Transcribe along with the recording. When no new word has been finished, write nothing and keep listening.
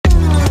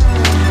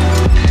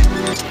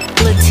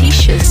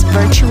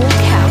virtual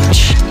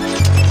couch.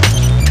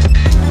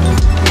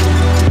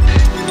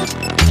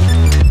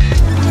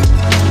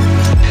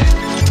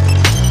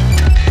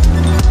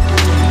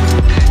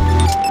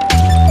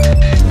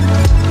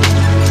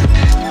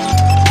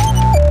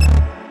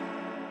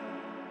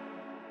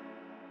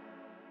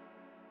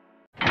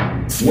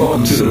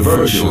 Welcome to the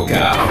virtual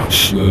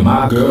couch, where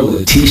my girl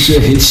Letitia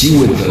hits you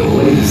with the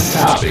latest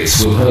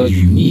topics with her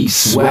unique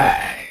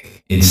swag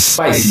and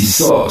spicy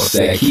sauce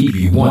that keep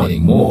you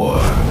wanting more.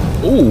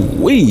 Ooh,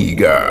 wee,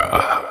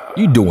 girl.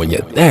 You doing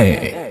your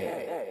thing.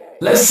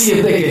 Let's see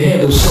if they can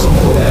handle some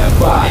more of that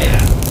fire.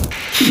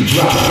 Keep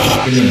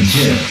dropping them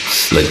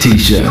gems,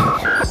 Letitia.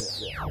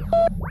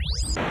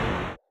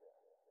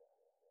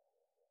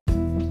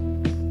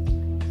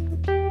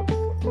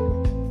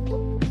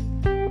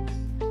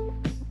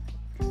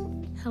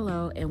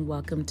 Hello and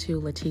welcome to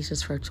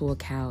Letitia's Virtual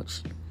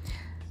Couch.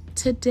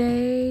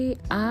 Today,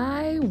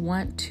 I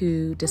want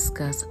to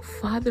discuss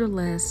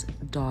fatherless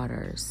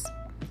daughters.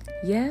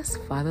 Yes,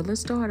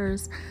 fatherless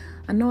daughters.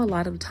 I know a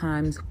lot of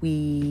times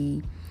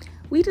we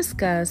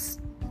discuss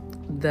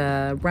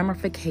the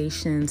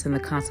ramifications and the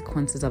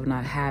consequences of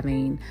not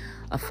having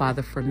a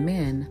father for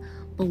men,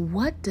 but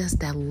what does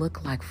that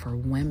look like for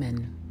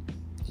women?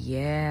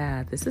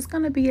 Yeah, this is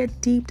going to be a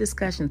deep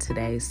discussion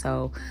today,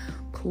 so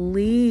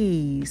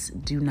please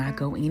do not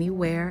go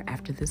anywhere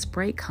after this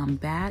break. Come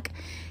back.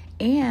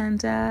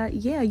 And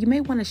you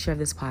may want to share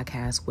this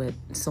podcast with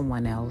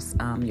someone else,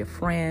 your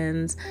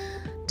friends,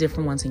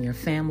 different ones in your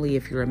family.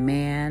 If you're a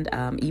man,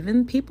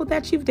 even people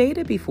that you've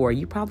dated before,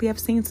 you probably have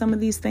seen some of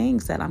these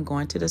things that I'm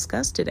going to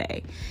discuss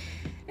today.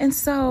 And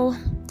so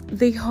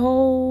the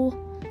whole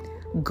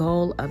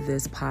goal of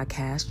this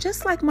podcast,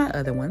 just like my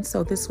other ones,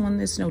 so this one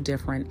is no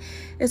different,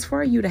 is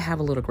for you to have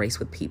a little grace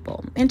with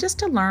people and just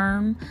to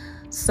learn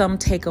some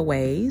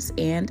takeaways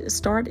and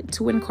start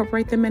to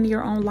incorporate them into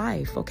your own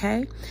life,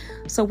 okay?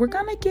 So we're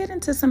going to get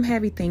into some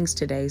heavy things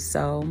today,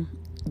 so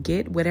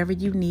get whatever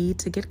you need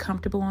to get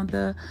comfortable on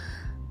the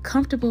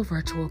comfortable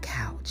virtual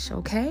couch,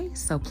 okay?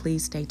 So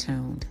please stay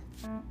tuned.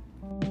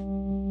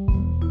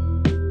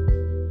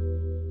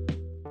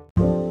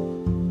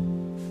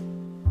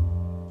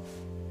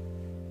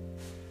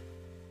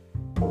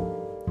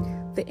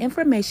 The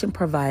information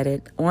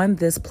provided on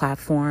this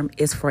platform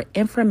is for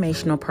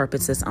informational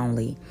purposes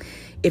only.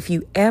 If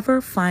you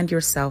ever find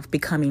yourself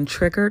becoming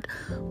triggered,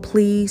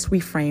 please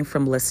refrain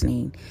from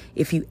listening.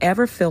 If you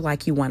ever feel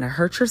like you want to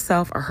hurt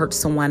yourself or hurt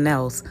someone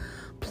else,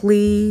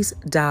 please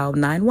dial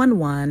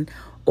 911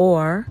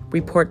 or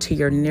report to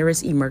your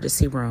nearest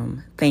emergency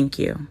room. Thank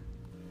you.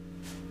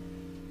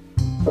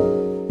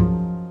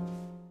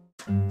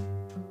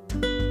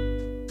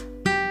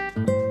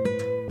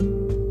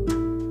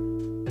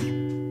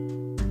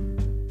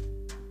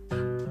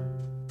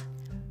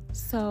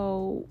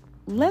 So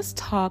let's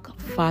talk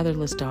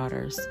fatherless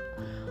daughters.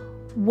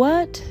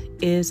 What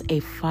is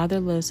a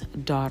fatherless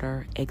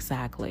daughter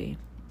exactly?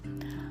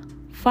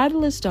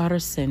 Fatherless daughter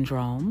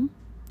syndrome,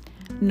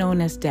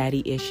 known as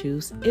daddy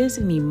issues, is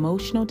an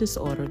emotional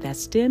disorder that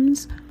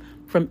stems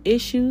from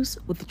issues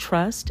with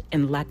trust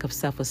and lack of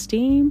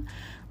self-esteem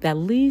that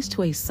leads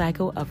to a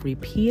cycle of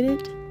repeated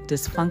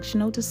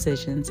dysfunctional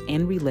decisions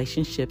and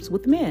relationships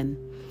with men.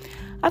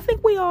 I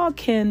think we all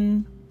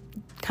can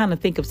kind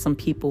of think of some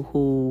people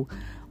who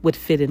would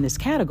fit in this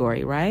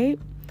category, right?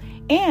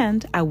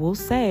 And I will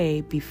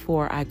say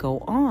before I go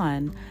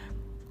on,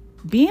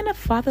 being a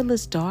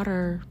fatherless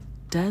daughter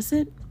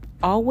doesn't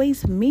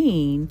always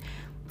mean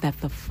that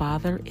the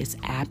father is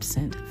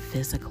absent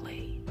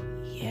physically.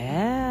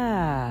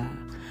 Yeah.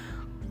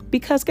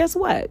 Because guess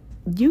what?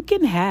 You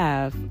can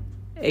have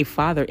a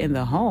father in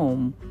the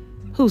home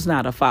who's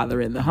not a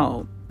father in the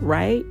home,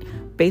 right?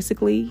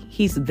 Basically,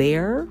 he's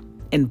there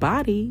in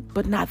body,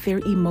 but not there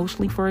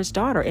emotionally for his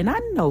daughter. And I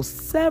know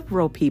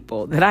several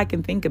people that I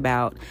can think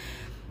about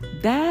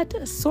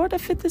that sort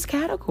of fit this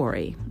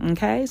category.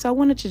 Okay. So I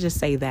wanted to just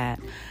say that.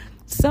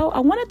 So I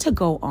wanted to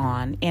go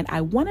on and I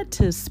wanted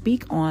to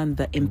speak on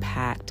the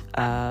impact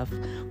of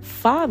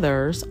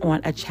fathers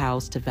on a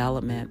child's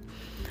development.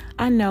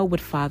 I know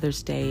with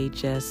Father's Day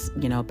just,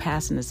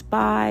 passing us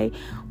by,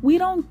 we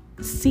don't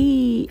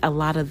see a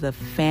lot of the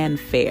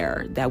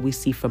fanfare that we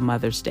see for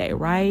Mother's Day,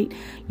 right?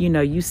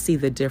 You see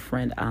the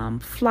different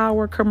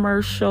flower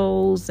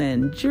commercials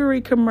and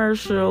jewelry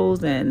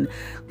commercials and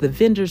the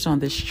vendors on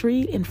the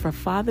street. And for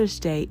Father's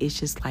Day, it's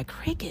just like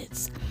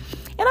crickets.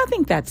 And I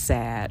think that's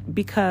sad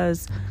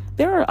because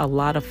there are a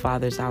lot of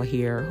fathers out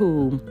here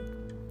who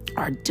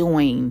are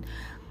doing,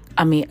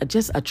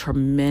 just a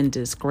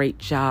tremendous, great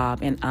job.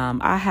 And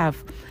I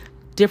have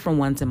different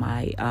ones in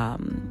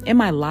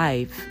my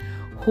life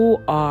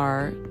who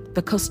are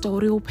the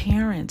custodial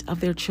parent of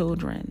their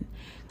children.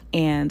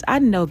 And I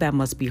know that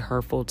must be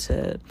hurtful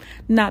to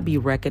not be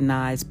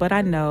recognized, but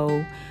I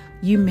know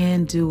you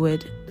men do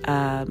it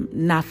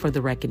not for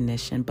the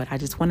recognition. But I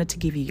just wanted to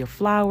give you your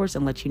flowers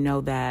and let you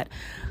know that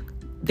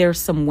there's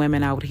some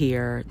women out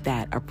here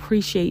that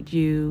appreciate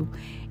you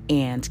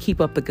and keep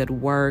up the good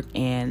work,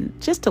 and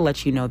just to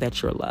let you know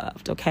that you're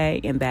loved, okay?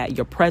 And that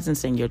your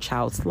presence in your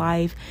child's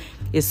life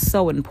is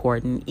so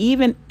important.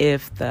 Even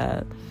if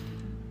the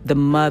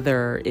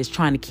mother is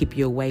trying to keep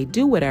you away,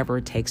 do whatever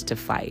it takes to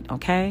fight,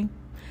 okay?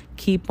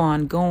 Keep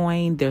on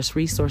going. There's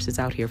resources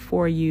out here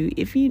for you.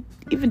 If you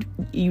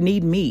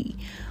need me,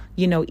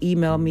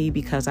 email me,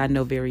 because I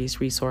know various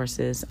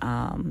resources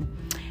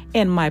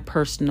in my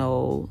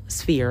personal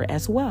sphere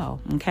as well,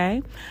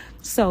 okay?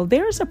 So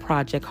there's a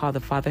project called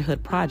the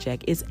Fatherhood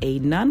Project. It's a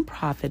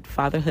nonprofit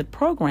fatherhood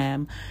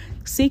program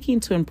seeking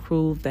to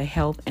improve the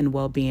health and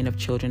well-being of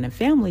children and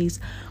families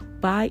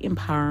by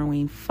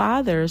empowering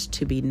fathers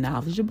to be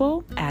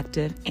knowledgeable,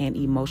 active, and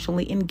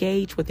emotionally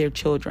engaged with their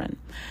children.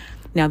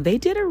 Now, they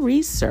did a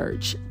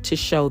research to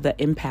show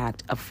the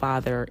impact of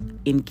father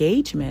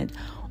engagement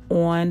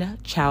on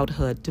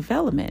childhood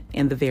development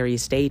in the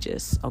various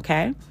stages,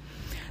 okay?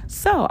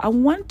 So I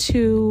want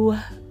to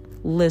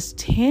list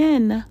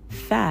 10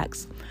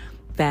 facts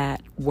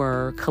that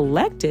were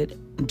collected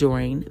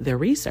during the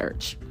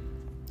research.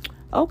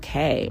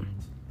 Okay,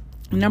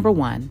 number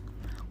 1,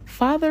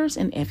 fathers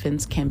and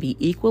infants can be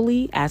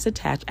equally as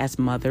attached as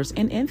mothers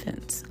and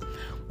infants.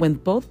 When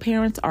both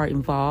parents are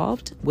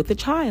involved with the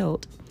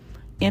child,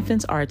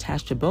 infants are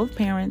attached to both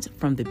parents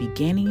from the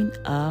beginning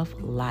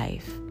of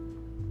life.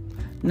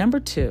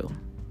 Number 2,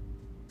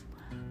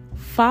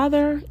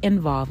 father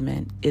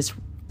involvement is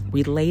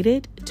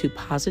related to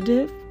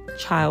positive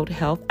child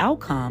health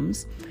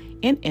outcomes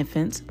in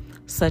infants,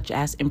 such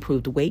as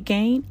improved weight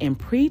gain in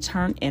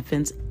preterm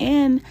infants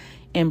and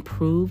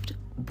improved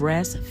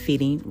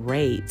breastfeeding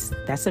rates.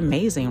 That's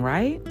amazing,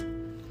 right?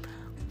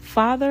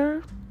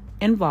 Father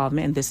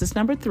involvement, and this is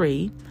number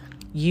 3,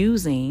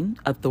 using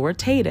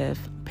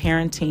authoritative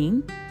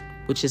parenting,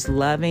 which is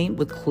loving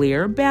with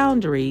clear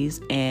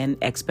boundaries and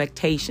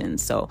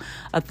expectations. So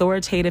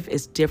authoritative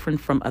is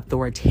different from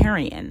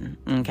authoritarian.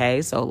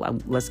 Okay, so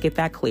let's get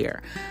that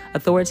clear.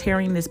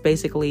 Authoritarian is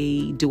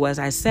basically do as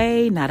I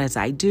say, not as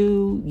I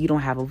do. You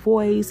don't have a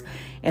voice.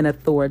 And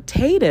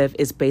authoritative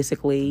is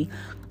basically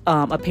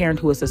a parent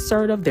who is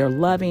assertive. They're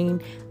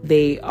loving.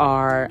 They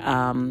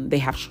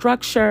have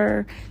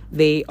structure.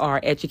 They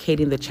are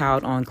educating the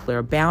child on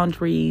clear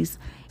boundaries,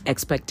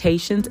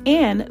 expectations,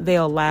 and they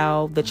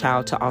allow the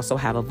child to also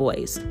have a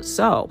voice.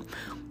 So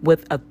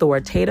with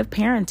authoritative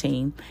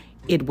parenting,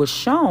 it was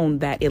shown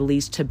that it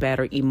leads to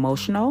better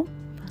emotional,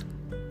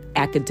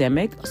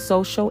 academic,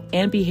 social,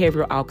 and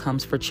behavioral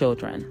outcomes for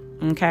children.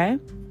 Okay.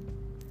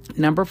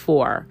 Number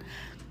 4,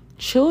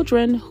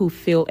 children who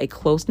feel a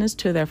closeness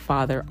to their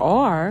father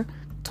are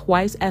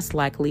twice as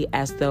likely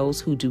as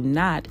those who do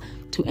not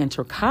to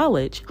enter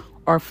college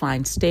or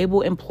find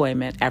stable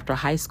employment after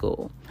high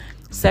school.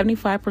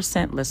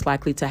 75% less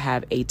likely to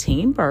have a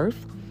teen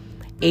birth,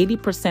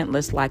 80%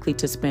 less likely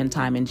to spend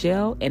time in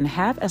jail, and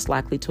half as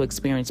likely to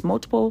experience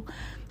multiple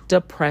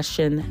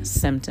depression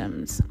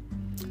symptoms.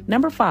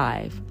 Number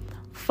 5,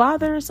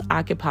 fathers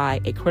occupy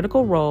a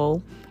critical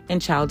role in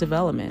child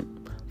development.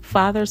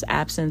 Fathers'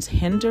 absence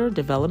hinder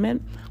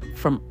development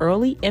from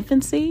early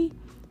infancy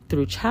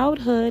through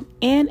childhood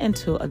and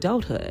into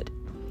adulthood.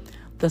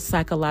 The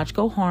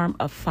psychological harm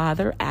of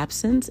father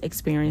absence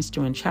experienced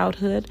during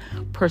childhood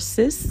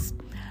persists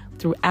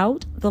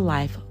throughout the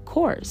life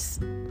course.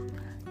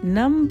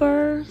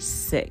 Number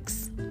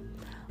 6,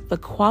 the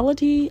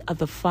quality of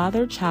the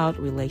father-child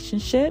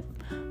relationship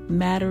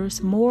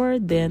matters more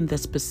than the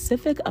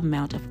specific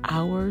amount of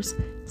hours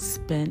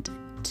spent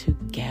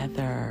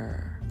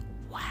together.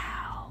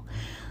 Wow.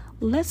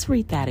 Let's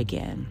read that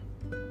again.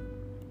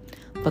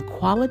 The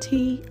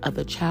quality of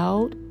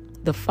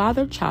the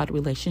father-child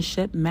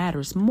relationship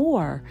matters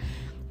more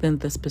than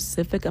the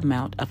specific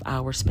amount of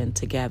hours spent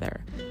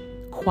together.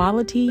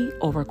 Quality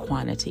over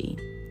quantity.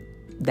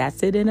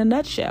 That's it in a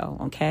nutshell,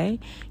 okay?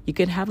 You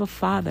can have a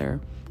father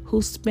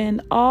who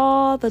spend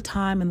all the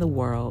time in the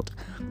world,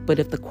 but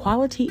if the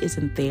quality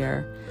isn't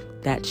there,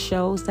 that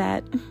shows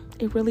that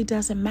it really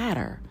doesn't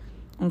matter,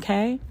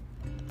 okay?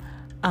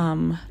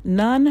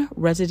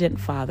 Non-resident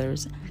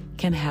fathers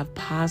can have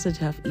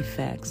positive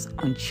effects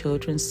on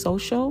children's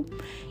social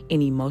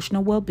and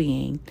emotional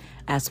well-being,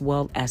 as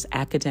well as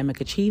academic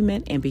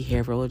achievement and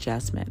behavioral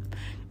adjustment.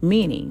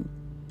 Meaning,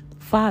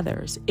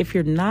 fathers, if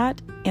you're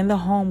not in the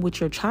home with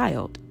your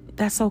child,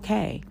 that's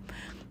okay,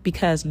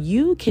 because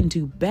you can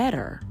do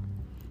better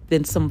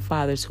than some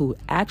fathers who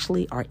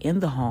actually are in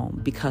the home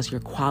because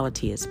your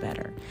quality is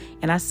better.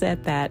 And I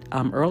said that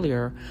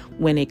earlier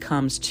when it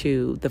comes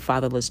to the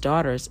fatherless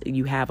daughters.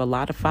 You have a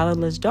lot of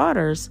fatherless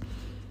daughters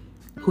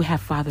who have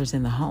fathers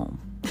in the home.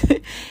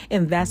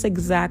 And that's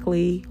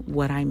exactly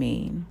what I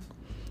mean.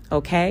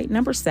 Okay,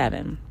 number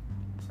 7.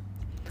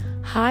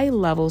 High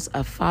levels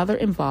of father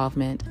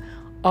involvement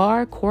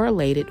are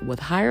correlated with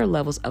higher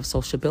levels of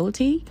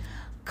sociability,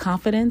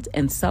 confidence,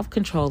 and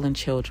self-control in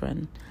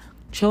children.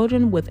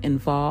 Children with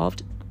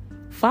involved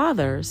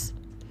fathers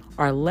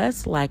are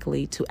less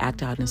likely to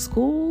act out in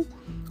school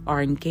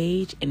or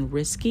engage in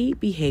risky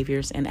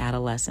behaviors in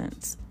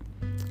adolescence.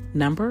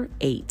 Number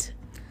 8.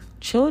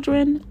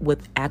 Children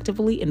with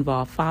actively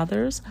involved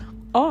fathers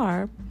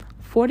are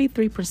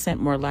 43%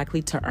 more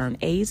likely to earn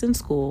A's in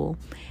school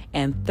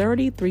and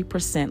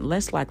 33%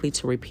 less likely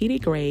to repeat a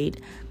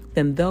grade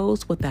than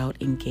those without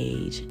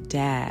engaged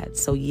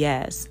dads. So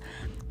yes,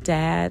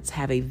 dads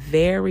have a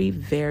very,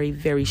 very,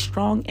 very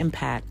strong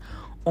impact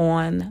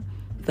on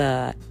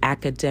the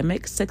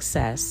academic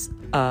success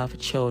of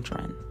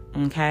children.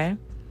 Okay?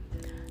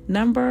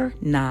 Number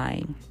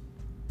 9,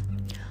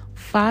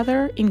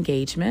 father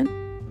engagement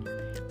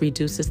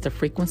reduces the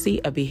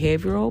frequency of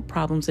behavioral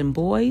problems in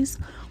boys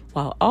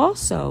while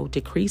also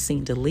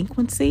decreasing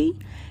delinquency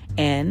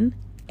and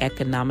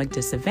economic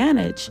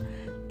disadvantage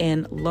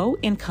in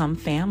low-income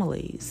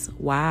families.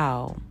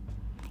 Wow.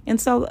 And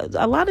so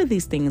a lot of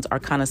these things are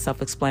kind of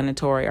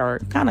self-explanatory or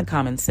kind of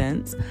common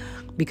sense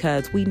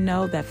because we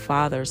know that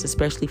fathers,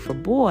 especially for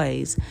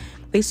boys,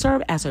 they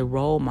serve as a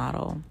role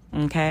model,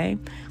 okay?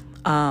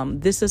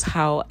 This is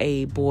how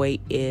a boy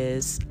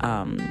is,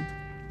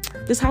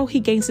 this is how he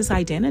gains his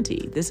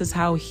identity. This is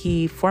how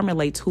he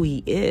formulates who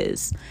he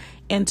is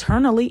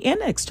internally and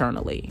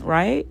externally,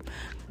 right?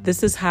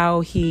 This is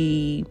how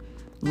he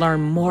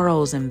learn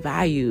morals and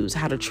values,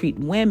 how to treat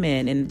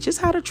women, and just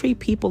how to treat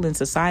people in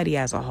society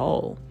as a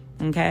whole.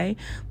 Okay?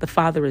 The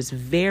father is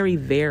very,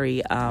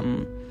 very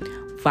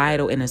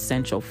vital and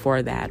essential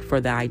for that, for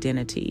the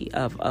identity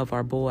of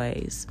our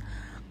boys.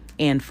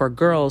 And for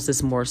girls,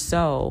 it's more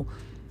so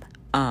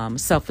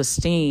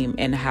self-esteem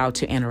and how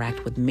to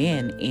interact with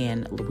men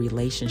in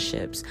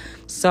relationships.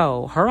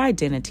 So her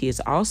identity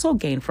is also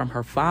gained from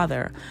her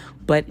father,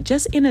 but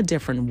just in a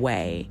different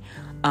way.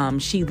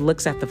 She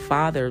looks at the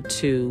father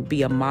to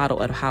be a model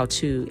of how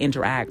to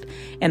interact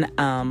and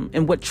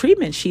what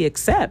treatment she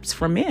accepts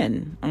from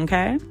men.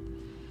 Okay.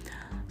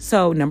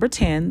 So number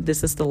 10,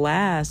 this is the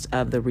last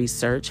of the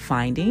research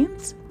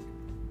findings.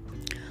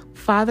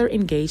 Father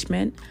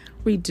engagement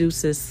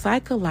reduces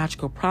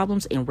psychological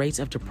problems and rates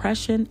of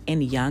depression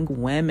in young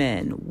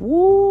women.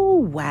 Woo,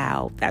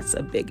 wow. That's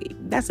a biggie.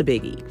 That's a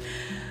biggie.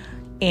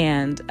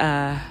 And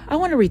I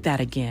want to read that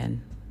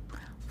again.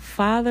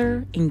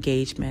 Father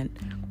engagement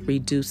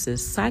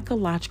reduces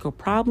psychological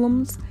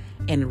problems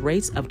and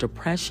rates of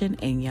depression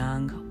in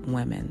young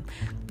women.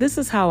 This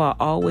is how I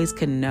always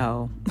can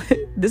know.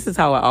 This is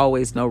how I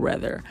always know,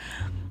 rather,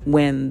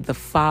 when the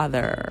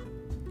father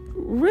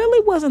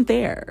really wasn't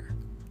there.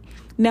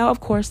 Now, of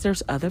course,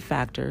 there's other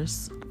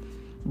factors,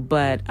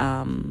 but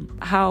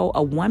how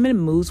a woman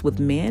moves with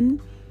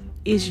men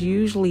is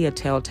usually a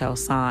telltale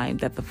sign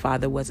that the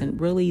father wasn't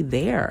really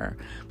there,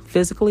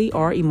 physically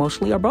or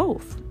emotionally or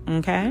both.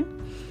 Okay?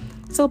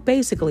 So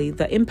basically,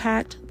 the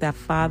impact that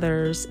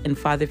fathers and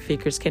father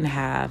figures can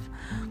have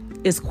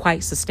is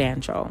quite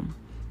substantial.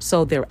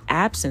 So their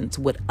absence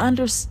would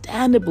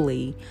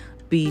understandably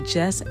be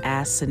just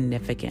as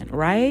significant,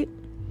 right?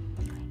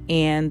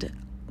 And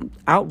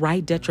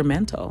outright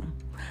detrimental.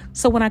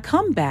 So when I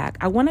come back,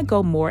 I want to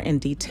go more in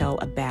detail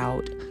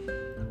about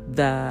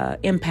the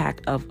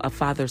impact of a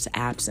father's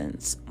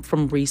absence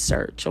from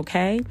research,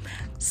 okay?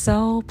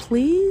 So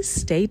please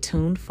stay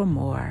tuned for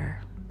more.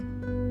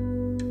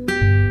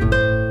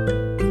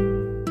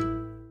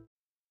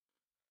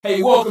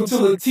 Hey, welcome to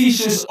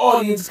Letitia's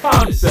audience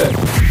comment section.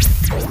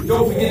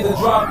 Don't forget to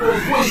drop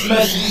those voice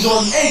messages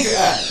on the Anchor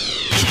app.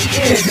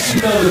 And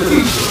email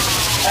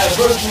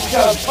Letitia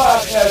at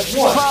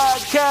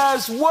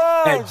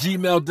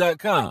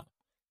Podcast1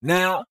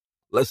 Now,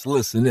 let's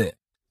listen in.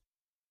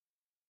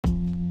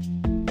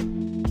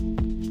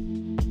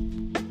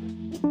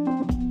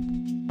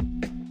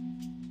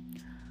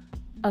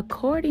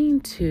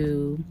 According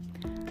to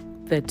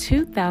the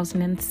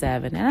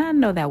 2007, and I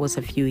know that was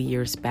a few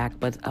years back,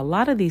 but a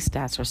lot of these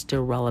stats are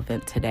still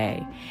relevant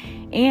today.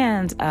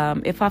 And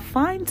if I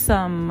find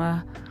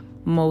some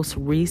most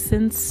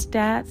recent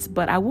stats,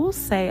 but I will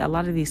say a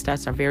lot of these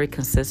stats are very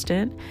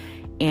consistent,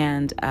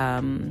 and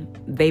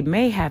they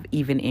may have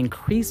even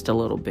increased a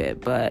little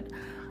bit, but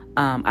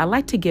I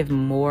like to give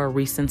more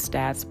recent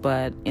stats,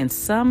 but in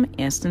some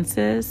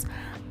instances,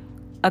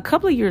 a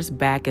couple of years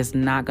back is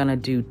not going to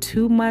do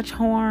too much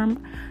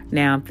harm.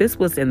 Now, if this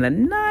was in the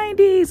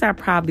 90s, I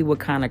probably would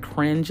kind of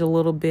cringe a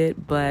little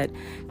bit, but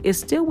it's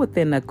still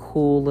within a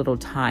cool little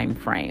time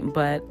frame.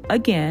 But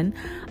again,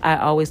 I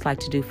always like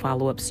to do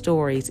follow-up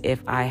stories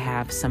if I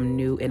have some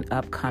new and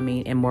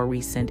upcoming and more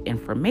recent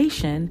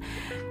information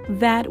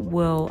that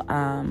will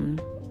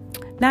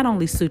not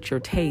only suit your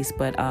taste,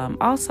 but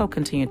also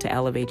continue to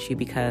elevate you,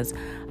 because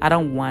I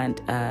don't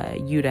want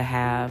you to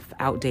have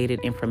outdated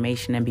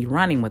information and be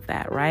running with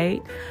that,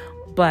 right?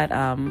 But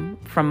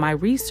from my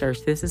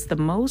research, this is the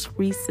most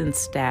recent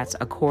stats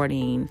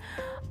according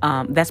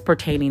that's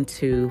pertaining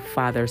to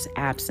father's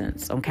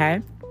absence,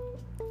 okay?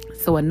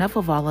 So enough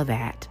of all of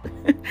that.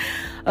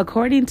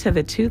 According to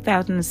the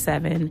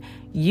 2007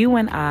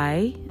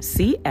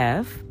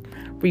 UNICEF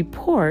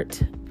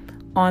report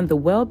on the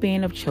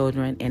well-being of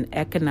children in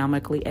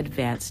economically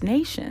advanced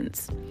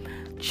nations,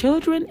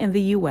 children in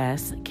the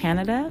U.S.,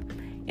 Canada,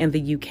 and the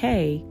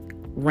U.K.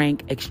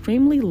 rank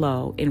extremely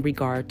low in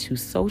regard to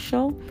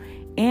social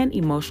and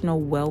emotional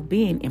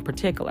well-being in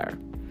particular.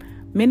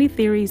 Many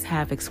theories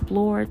have been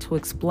explored to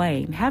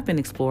explain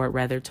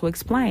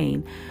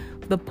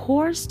the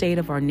poor state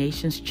of our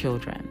nation's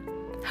children.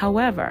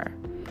 However,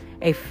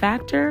 a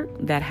factor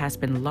that has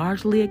been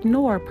largely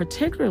ignored,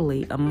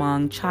 particularly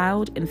among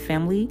child and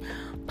family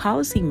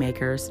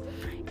policymakers,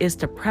 is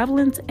the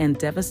prevalent and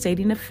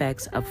devastating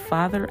effects of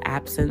father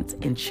absence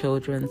in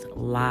children's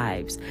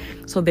lives.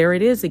 So there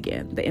it is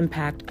again. The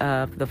impact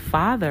of the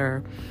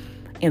father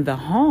in the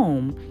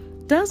home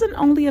doesn't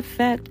only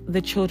affect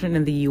the children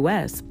in the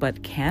U.S.,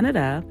 but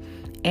Canada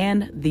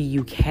and the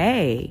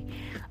U.K.,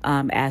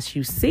 as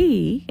you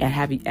see,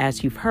 and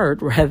as you've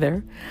heard,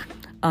 rather,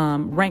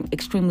 rank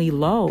extremely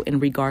low in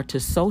regard to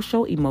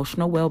social,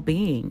 emotional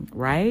well-being,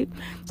 right?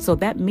 So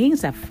that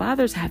means that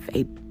fathers have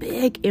a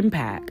big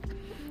impact.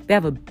 They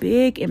have a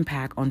big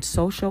impact on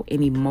social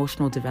and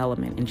emotional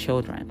development in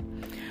children.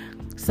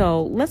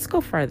 So let's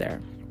go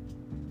further.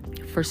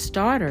 For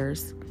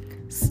starters,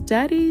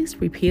 studies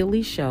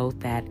repeatedly show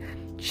that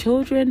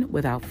children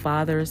without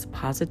fathers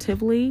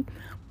positively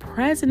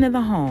present in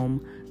the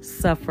home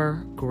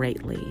suffer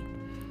greatly.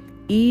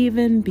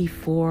 Even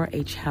before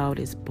a child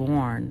is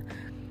born,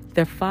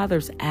 their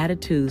father's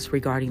attitudes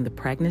regarding the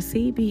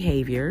pregnancy,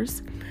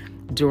 behaviors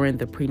during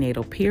the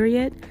prenatal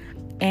period,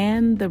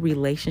 and the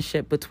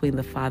relationship between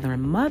the father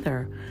and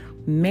mother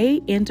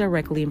may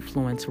indirectly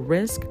influence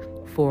risk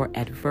for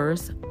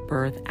adverse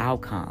birth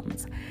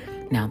outcomes.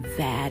 Now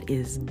that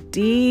is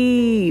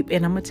deep,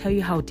 and I'm going to tell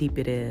you how deep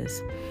it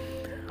is.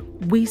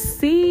 We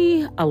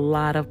see a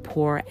lot of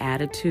poor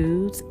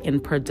attitudes in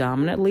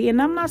predominantly,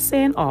 and I'm not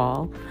saying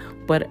all,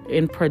 but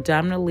in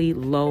predominantly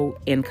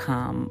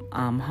low-income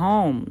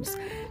homes.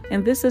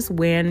 And this is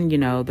when,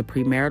 the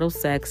premarital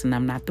sex, and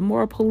I'm not the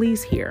moral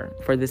police here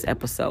for this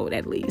episode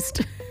at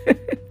least.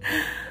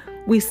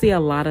 We see a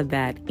lot of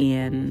that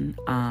in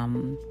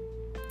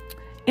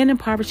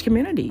impoverished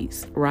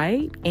communities,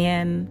 right?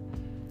 And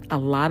a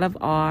lot of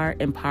our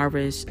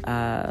impoverished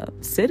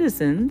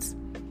citizens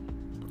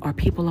are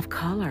people of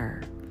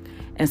color.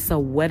 And so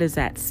what does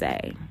that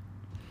say?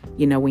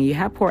 When you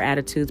have poor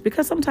attitudes,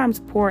 because sometimes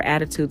poor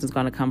attitudes is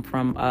going to come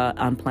from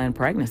unplanned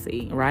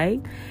pregnancy,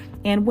 right?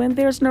 And when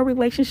there's no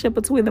relationship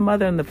between the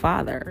mother and the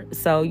father.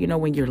 So,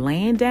 when you're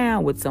laying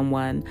down with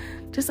someone,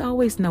 just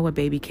always know a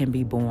baby can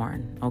be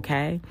born,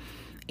 okay?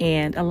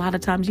 And a lot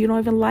of times you don't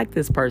even like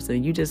this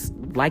person. You just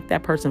like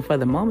that person for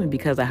the moment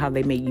because of how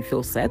they make you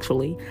feel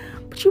sexually,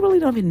 but you really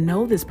don't even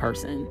know this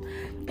person.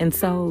 And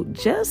so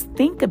just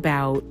think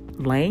about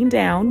laying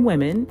down,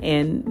 women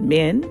and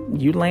men,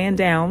 you laying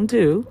down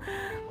too,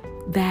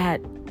 that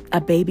a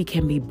baby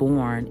can be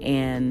born.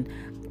 And,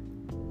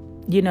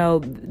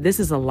 this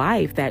is a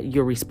life that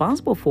you're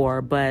responsible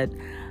for, but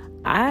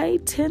I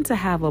tend to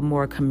have a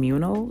more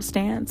communal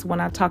stance when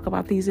I talk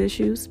about these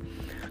issues.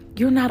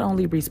 You're not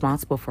only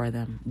responsible for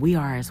them, we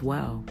are as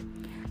well.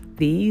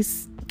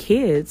 These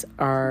kids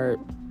are,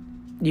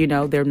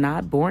 they're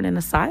not born in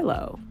a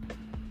silo.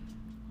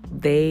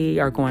 They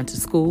are going to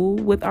school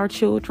with our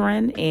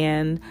children,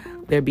 and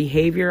their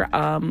behavior,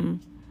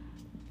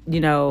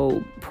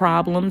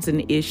 problems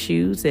and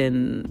issues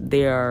and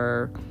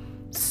their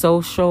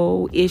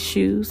social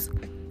issues,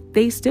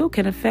 they still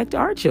can affect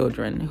our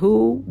children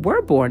who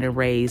were born and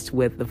raised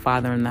with the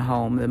father in the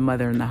home, the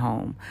mother in the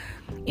home.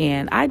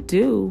 And I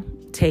do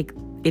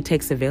it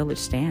takes a village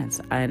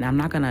stance, and I'm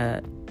not going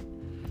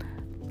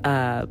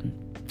to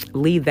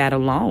leave that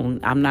alone.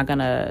 I'm not going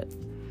to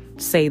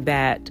say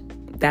that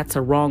that's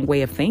a wrong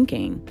way of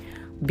thinking,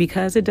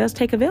 because it does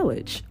take a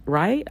village,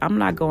 right? I'm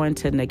not going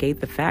to negate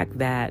the fact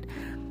that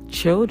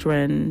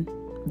children,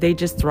 they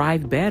just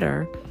thrive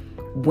better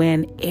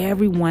when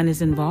everyone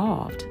is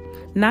involved,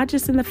 not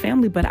just in the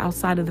family, but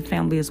outside of the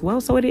family as well.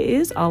 So it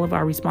is all of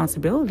our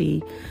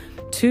responsibility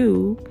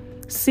to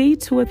see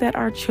to it that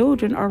our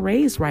children are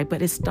raised right,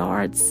 but it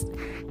starts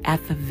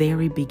at the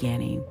very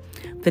beginning.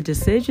 The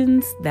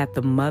decisions that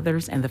the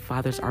mothers and the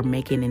fathers are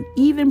making and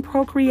even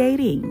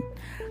procreating,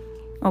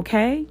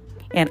 okay?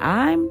 And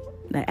I'm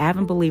an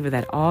avid believer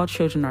that all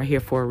children are here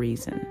for a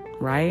reason,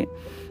 right?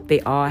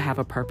 They all have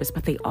a purpose,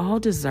 but they all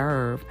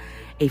deserve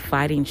a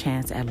fighting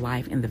chance at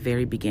life in the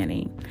very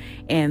beginning.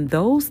 And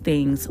those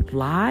things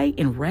lie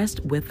and rest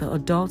with the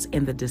adults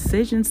and the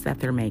decisions that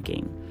they're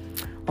making.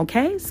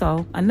 Okay,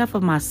 so enough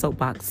of my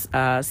soapbox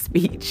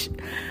speech.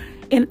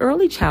 In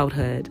early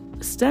childhood,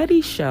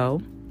 studies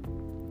show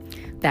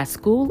that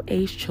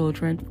school-age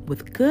children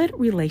with good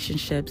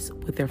relationships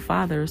with their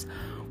fathers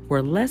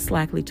were less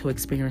likely to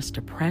experience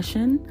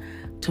depression,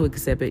 to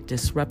exhibit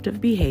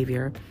disruptive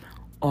behavior,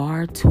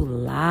 or to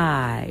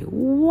lie.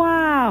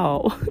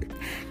 Wow.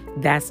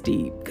 That's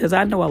deep, because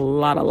I know a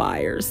lot of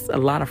liars, a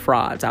lot of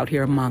frauds out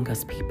here among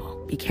us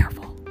people. Be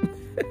careful.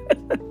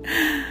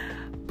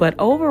 But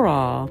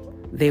overall,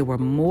 they were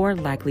more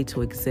likely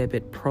to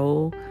exhibit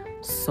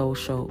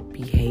pro-social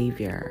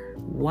behavior.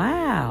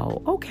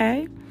 Wow.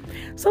 Okay.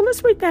 So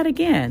let's read that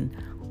again.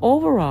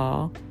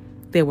 Overall,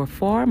 they were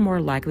far more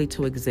likely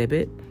to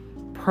exhibit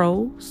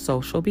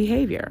pro-social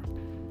behavior.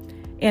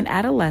 In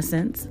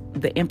adolescence,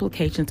 the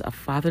implications of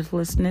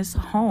fatherlessness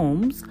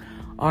homes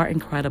are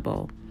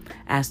incredible.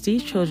 as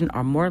these children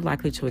are more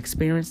likely to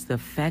experience the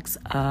effects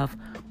of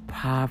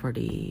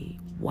poverty.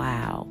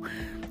 Wow.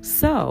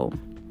 So,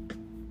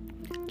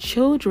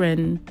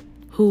 children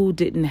who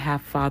didn't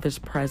have fathers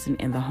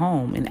present in the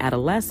home in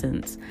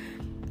adolescence,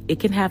 it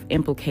can have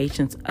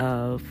implications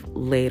of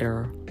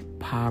later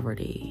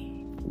poverty.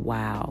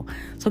 Wow.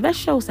 So that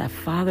shows that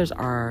fathers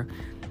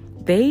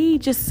they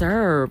just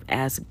serve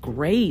as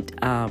great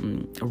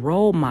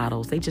role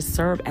models. They just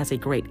serve as a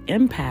great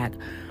impact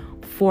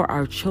for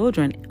our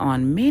children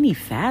on many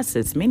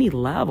facets, many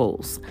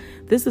levels.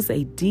 This is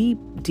a deep,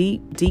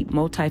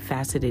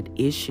 multifaceted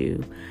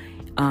issue.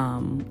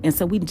 And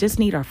so we just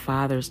need our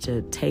fathers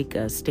to take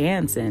a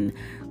stance and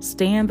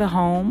stay in the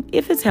home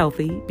if it's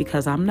healthy,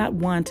 because I'm not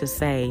one to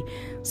say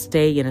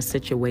stay in a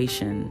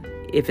situation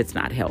if it's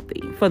not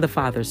healthy for the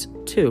fathers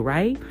too,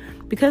 right?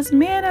 Because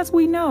men, as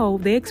we know,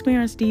 they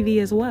experience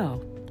DV as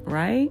well,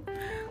 right?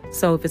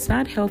 So if it's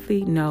not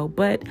healthy, no.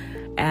 But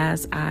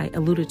as I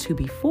alluded to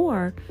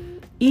before,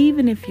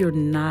 even if you're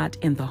not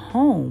in the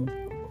home,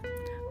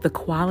 the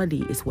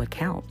quality is what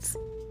counts.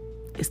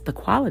 It's the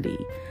quality.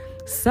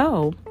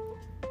 So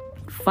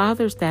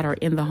fathers that are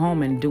in the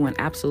home and doing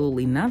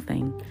absolutely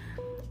nothing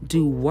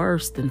do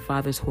worse than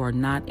fathers who are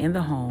not in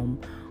the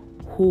home,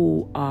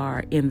 who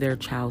are in their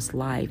child's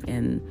life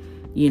and,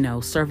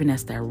 serving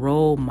as their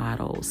role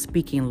model,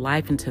 speaking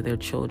life into their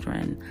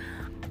children,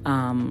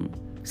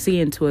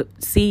 see to it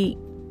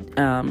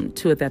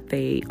that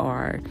they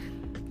are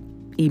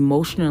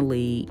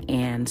emotionally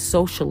and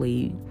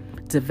socially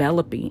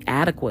developing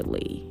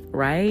adequately,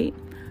 right?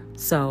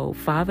 So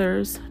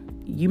fathers,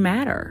 you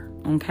matter,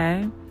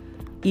 okay?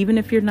 Even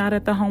if you're not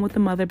at the home with the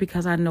mother,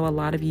 because I know a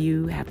lot of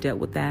you have dealt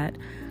with that,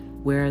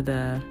 where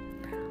the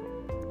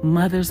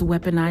mothers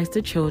weaponize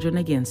the children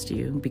against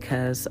you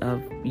because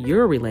of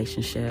your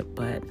relationship,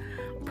 but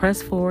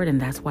press forward, and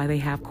that's why they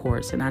have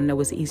courts. And I know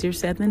it's easier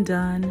said than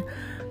done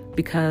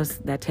because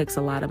that takes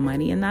a lot of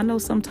money. And I know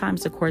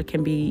sometimes the court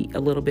can be a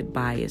little bit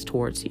biased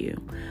towards you,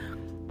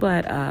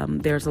 but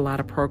there's a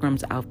lot of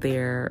programs out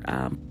there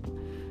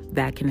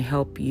that can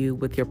help you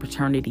with your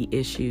paternity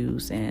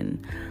issues,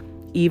 and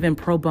even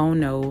pro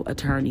bono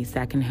attorneys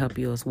that can help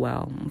you as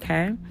well.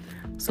 Okay.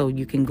 So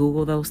you can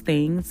Google those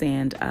things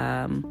and,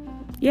 and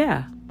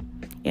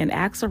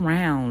ask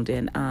around.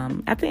 And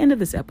at the end of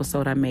this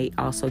episode, I may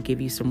also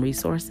give you some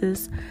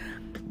resources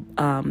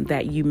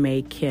that you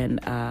can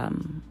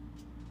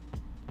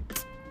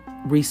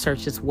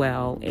research as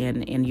well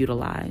and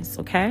utilize.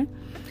 Okay.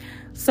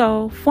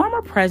 So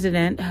former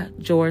President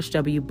George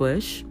W.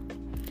 Bush,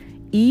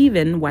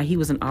 even while he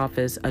was in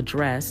office,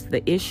 addressed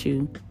the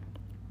issue,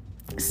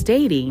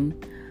 stating,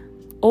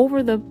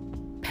 over the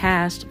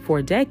past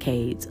 4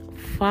 decades,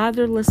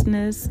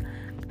 fatherlessness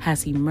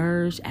has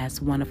emerged as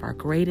one of our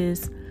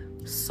greatest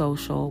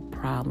social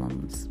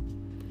problems.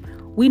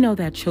 We know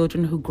that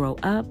children who grow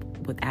up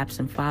with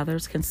absent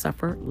fathers can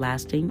suffer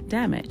lasting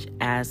damage,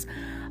 as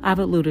I've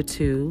alluded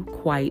to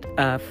quite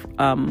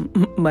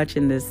much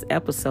in this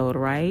episode,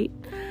 right?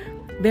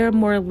 They're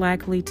more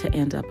likely to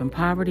end up in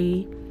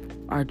poverty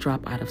or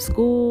drop out of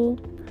school,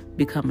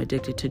 become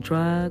addicted to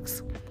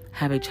drugs,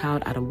 have a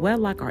child out of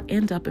wedlock, or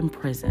end up in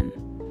prison.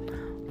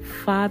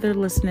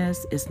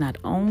 Fatherlessness is not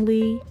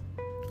only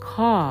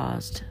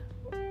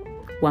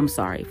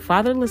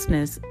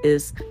fatherlessness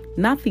is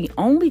not the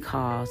only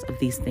cause of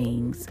these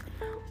things,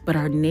 but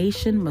our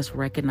nation must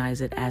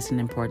recognize it as an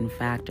important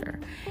factor.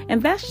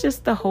 And that's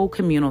just the whole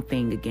communal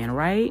thing again,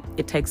 right?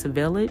 It takes a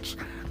village,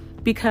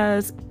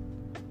 because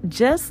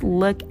just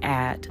look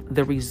at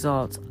the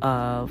results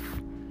of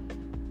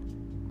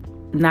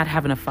not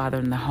having a father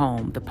in the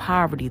home, the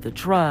poverty, the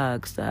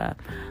drugs,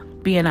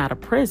 being out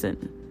of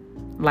prison.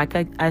 Like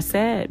I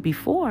said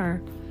before,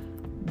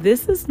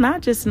 this is not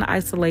just an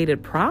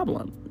isolated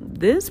problem.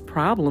 This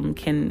problem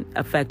can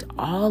affect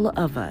all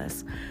of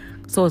us.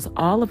 So it's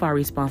all of our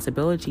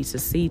responsibility to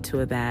see to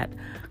it that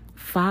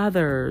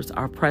fathers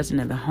are present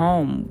in the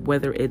home,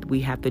 whether we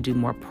have to do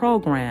more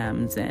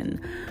programs and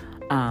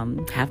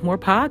have more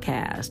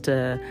podcasts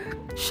to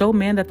show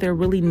men that they're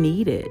really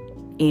needed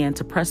and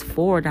to press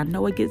forward. I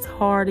know it gets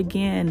hard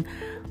again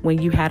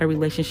when you had a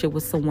relationship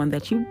with someone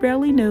that you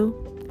barely knew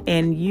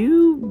and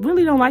you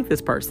really don't like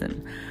this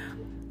person.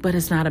 But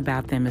it's not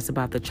about them. It's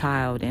about the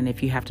child. And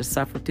if you have to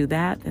suffer through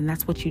that, then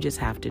that's what you just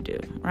have to do,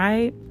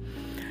 right?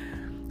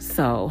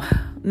 So,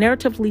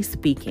 narratively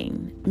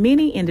speaking,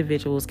 many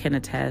individuals can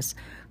attest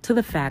to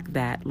the fact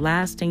that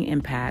lasting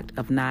impact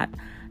of not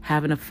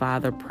having a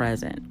father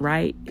present,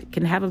 right? It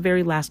can have a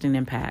very lasting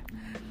impact.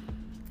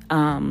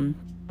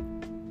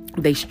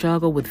 They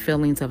struggle with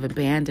feelings of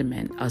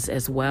abandonment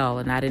as well.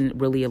 And I didn't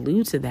really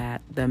allude to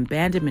that. The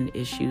abandonment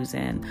issues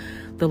and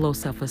the low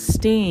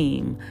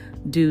self-esteem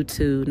due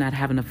to not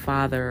having a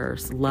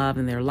father's love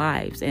in their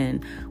lives.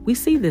 And we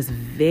see this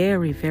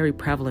very, very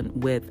prevalent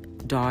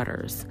with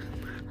daughters,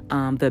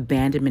 the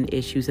abandonment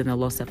issues and the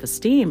low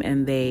self-esteem.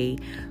 And they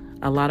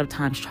a lot of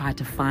times try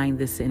to find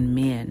this in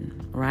men,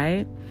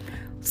 right?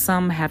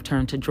 Some have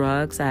turned to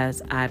drugs,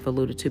 as I've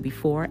alluded to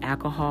before,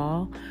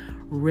 alcohol,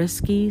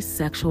 risky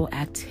sexual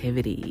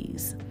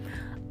activities.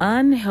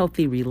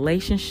 unhealthy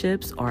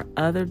relationships, or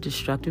other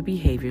destructive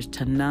behaviors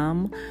to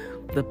numb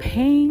the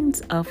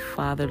pains of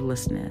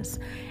fatherlessness.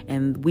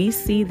 And we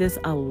see this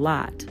a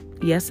lot,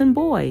 yes, in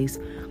boys,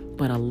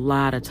 but a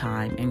lot of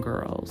time in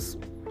girls,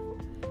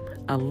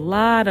 a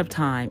lot of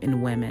time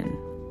in women.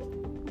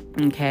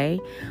 Okay.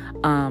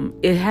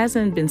 It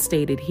hasn't been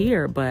stated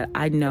here, but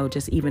I know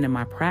just even in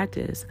my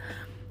practice,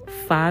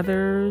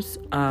 fathers,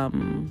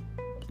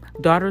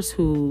 daughters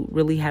who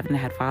really haven't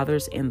had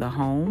fathers in the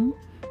home,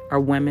 or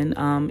women,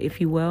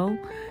 if you will,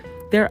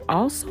 they're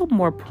also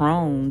more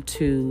prone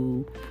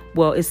to,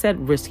 well, it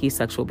said risky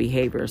sexual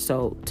behavior,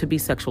 so to be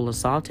sexual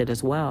assaulted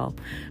as well.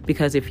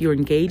 Because if you're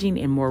engaging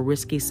in more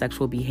risky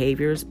sexual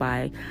behaviors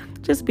by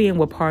just being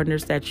with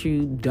partners that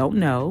you don't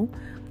know,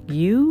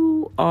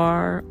 you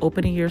are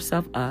opening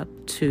yourself up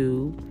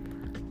to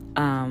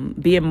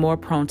being more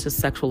prone to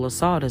sexual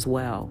assault as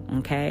well,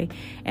 okay?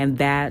 And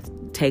that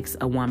takes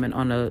a woman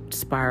on a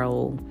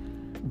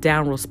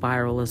downward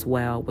spiral as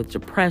well, with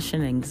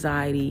depression,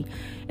 anxiety,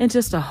 and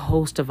just a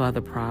host of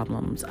other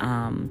problems.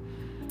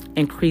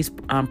 Increased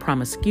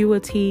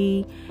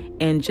promiscuity,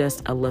 and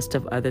just a list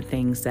of other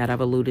things that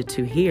I've alluded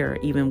to here,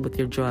 even with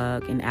your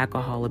drug and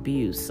alcohol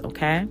abuse,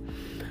 okay?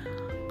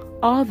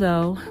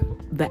 Although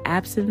the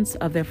absence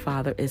of their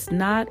father is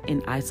not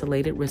an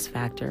isolated risk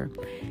factor,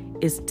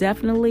 it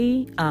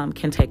definitely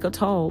can take a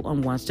toll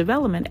on one's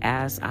development,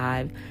 as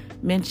I've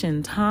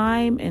mentioned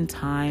time and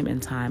time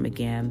and time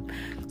again.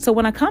 So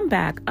when I come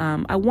back,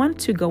 I want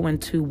to go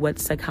into what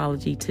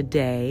Psychology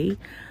Today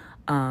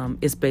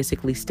is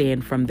basically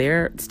stating from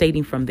their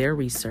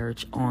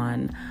research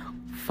on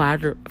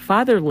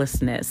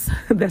fatherlessness.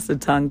 That's a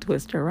tongue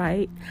twister,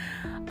 right?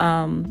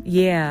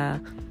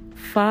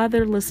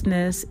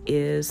 Fatherlessness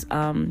is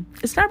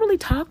it's not really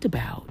talked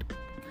about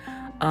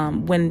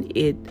when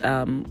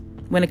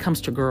it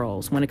comes to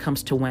girls, when it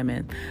comes to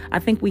women. I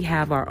think we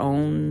have our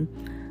own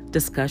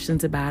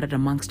discussions about it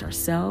amongst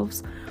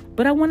ourselves,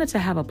 but I wanted to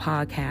have a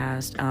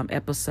podcast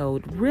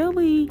episode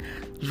really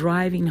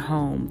driving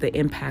home the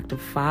impact of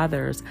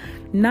fathers,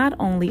 not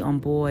only on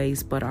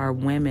boys, but our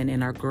women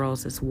and our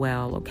girls as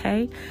well,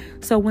 okay?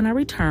 So when I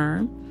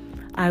return,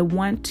 I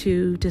want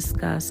to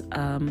discuss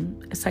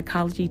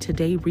Psychology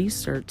Today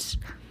research,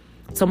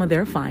 some of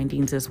their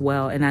findings as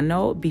well. And I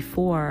know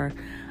before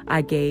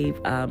I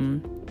gave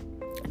 10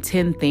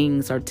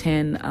 things or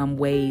 10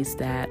 ways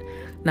that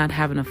not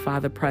having a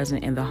father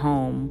present in the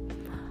home,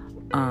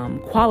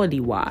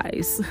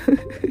 quality-wise,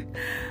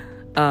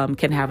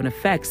 can have an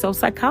effect. So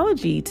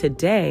Psychology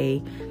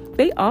Today,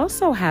 they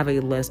also have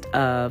a list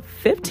of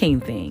 15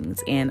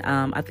 things, and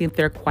I think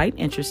they're quite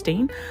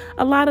interesting.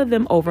 A lot of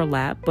them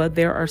overlap, but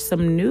there are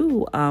some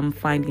new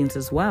findings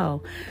as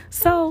well.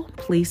 So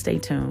please stay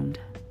tuned.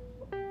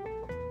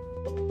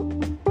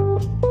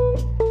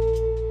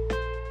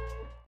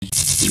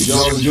 Did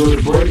y'all enjoy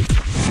the break?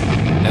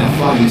 Now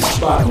find your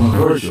spot on the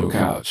virtual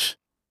couch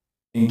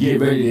and get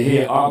ready to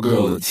hear our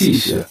girl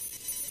Letitia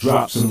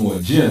drop some more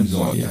gems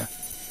on ya.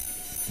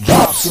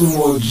 Drop some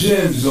more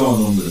gems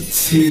on them,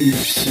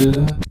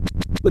 Letitia.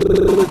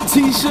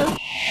 Letitia,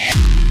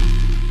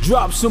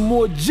 drop some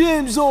more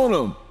gems on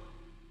them.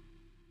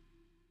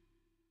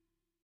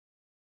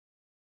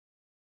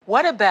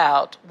 What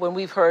about when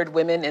we've heard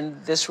women in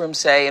this room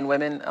say, and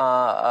women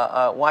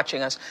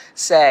watching us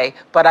say,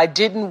 but I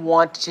didn't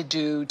want to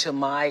do to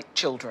my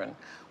children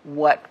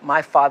what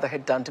my father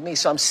had done to me,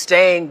 so I'm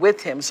staying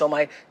with him so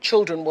my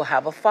children will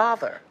have a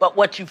father. But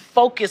what you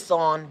focus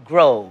on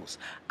grows.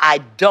 I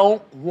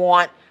don't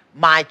want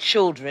my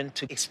children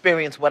to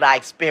experience what I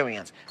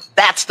experience.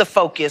 That's the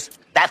focus.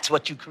 That's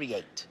what you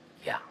create.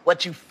 Yeah.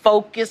 What you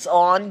focus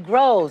on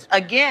grows.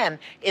 Again,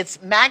 it's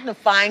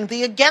magnifying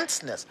the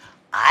againstness.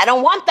 I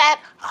don't want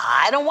that.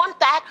 I don't want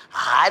that.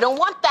 I don't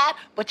want that.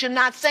 But you're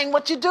not saying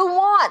what you do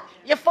want.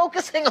 You're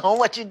focusing on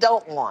what you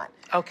don't want.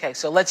 Okay,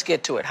 so let's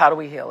get to it. How do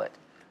we heal it?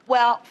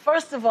 Well,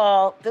 first of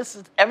all,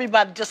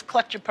 everybody just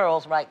clutch your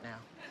pearls right now.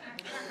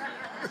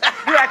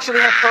 You actually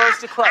have pearls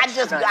to clutch.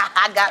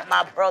 I got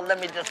my pearl. Let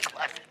me just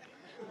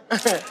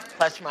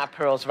clutch my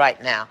pearls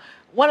right now.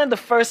 One of the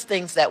first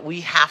things that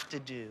we have to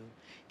do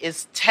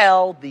is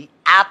tell the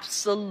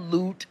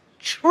absolute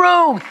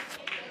truth.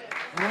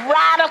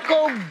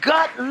 Radical,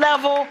 gut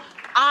level,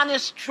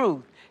 honest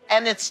truth.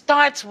 And it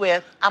starts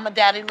with, I'm a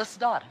daddyless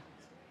daughter.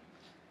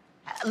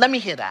 Let me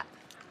hear that.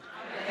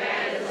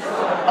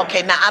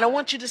 Okay, now I don't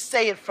want you to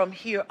say it from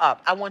here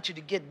up. I want you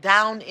to get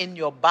down in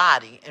your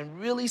body and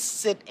really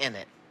sit in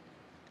it.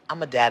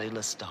 I'm a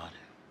daddyless daughter.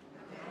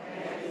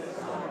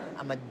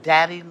 I'm a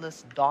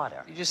daddyless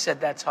daughter. You just said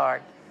that's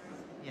hard.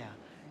 Yeah.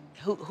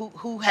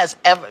 Who has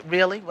ever,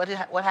 really? What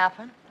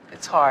happened?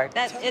 It's hard.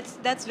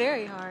 That's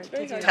very hard.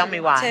 Tell me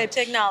why.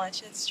 To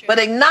acknowledge, it's true. But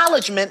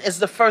acknowledgement is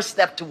the first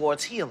step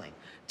towards healing.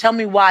 Tell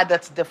me why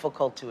that's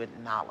difficult to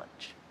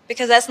acknowledge.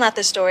 Because that's not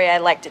the story I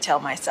like to tell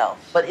myself.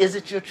 But is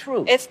it your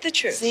truth? It's the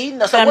truth. See?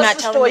 No, so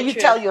what's the story you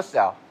tell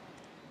yourself?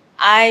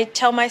 I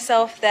tell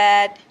myself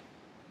that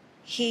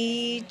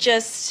he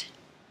just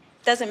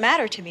doesn't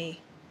matter to me.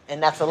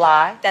 And that's a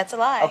lie? That's a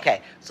lie.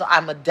 Okay, so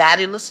I'm a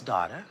daddyless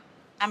daughter.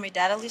 I'm a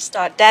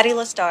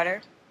daddyless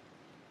daughter.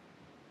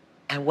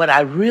 And what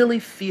I really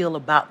feel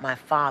about my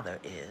father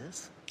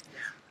is...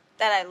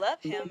 that I love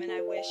him and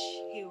I wish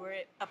he were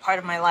a part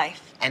of my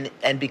life. And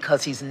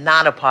because he's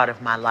not a part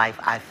of my life,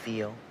 I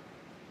feel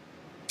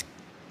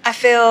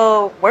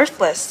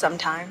worthless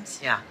sometimes.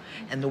 Yeah.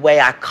 And the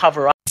way I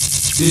cover up...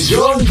 Did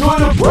y'all enjoy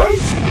the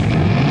break?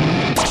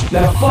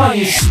 Now find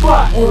your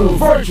spot on the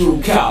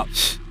virtual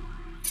couch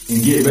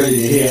and get ready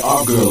to hear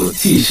our girl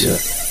Letitia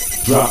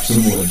drop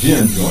some more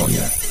gems on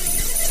ya.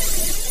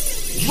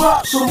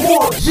 Drop some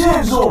more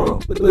gems on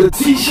them,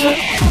 Letitia.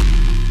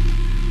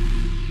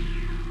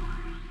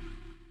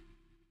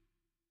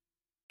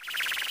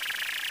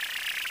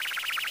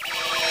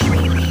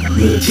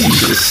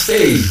 Letitia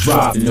stays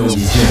dropping those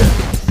gems.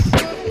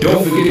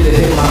 Don't forget to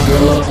hit my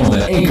girl up on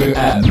the Anchor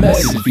app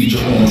message feature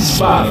on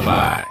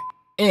Spotify.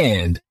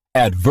 And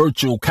at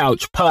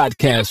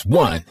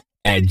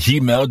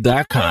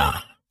virtualcouchpodcast1@gmail.com.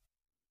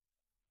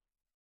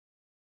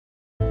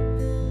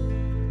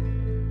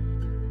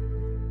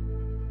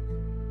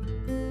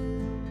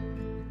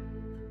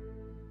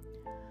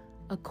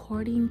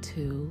 According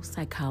to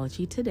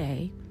Psychology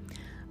Today,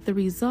 the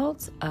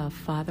results of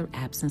father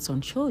absence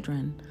on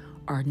children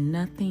are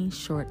nothing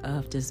short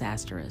of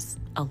disastrous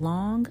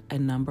along a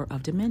number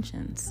of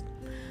dimensions.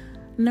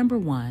 Number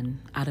 1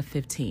 out of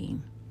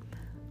 15,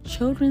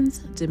 children's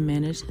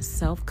diminished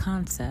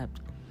self-concept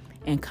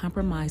and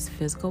compromised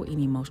physical and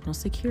emotional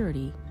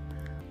security.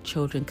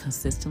 Children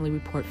consistently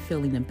report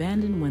feeling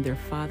abandoned when their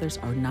fathers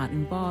are not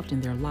involved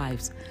in their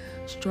lives,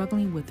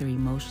 struggling with their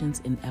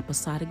emotions in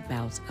episodic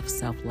bouts of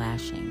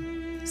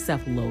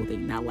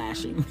self-loathing, not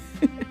lashing.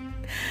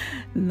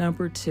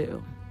 Number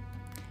 2,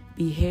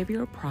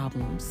 behavioral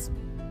problems.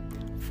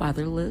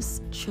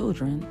 Fatherless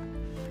children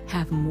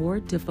have more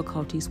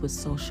difficulties with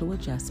social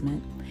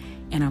adjustment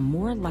and are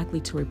more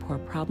likely to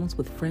report problems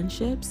with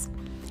friendships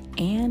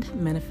and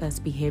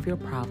manifest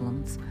behavioral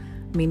problems,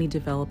 meaning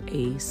develop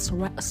a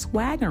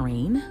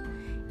swaggering,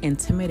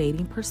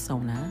 intimidating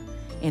persona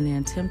in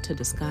an attempt to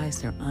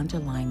disguise their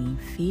underlying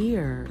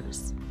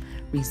fears,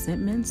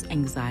 resentments,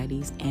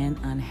 anxieties, and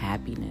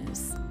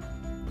unhappiness.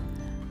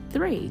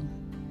 3,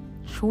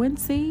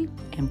 truancy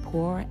and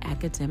poor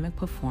academic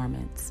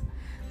performance.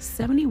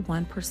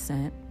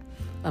 71%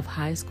 of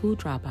high school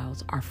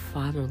dropouts are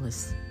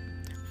fatherless.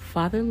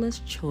 Fatherless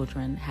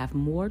children have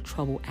more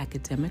trouble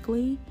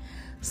academically,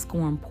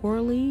 scoring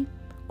poorly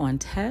on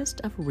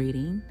tests of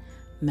reading,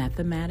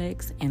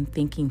 mathematics, and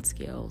thinking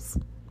skills.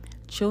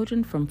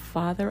 Children from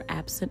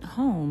father-absent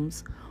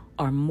homes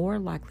are more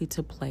likely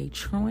to play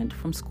truant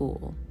from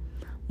school,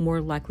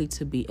 more likely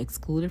to be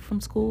excluded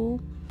from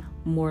school,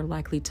 more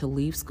likely to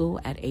leave school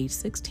at age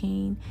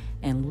 16,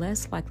 and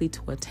less likely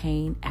to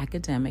attain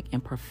academic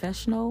and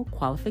professional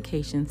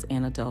qualifications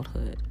in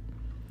adulthood.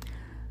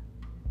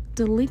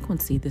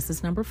 Delinquency, this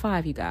is number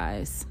 5, you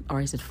guys,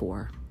 or is it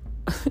 4?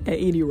 At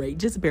any rate,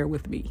 just bear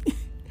with me.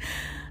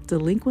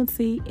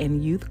 Delinquency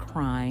and youth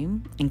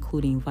crime,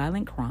 including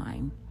violent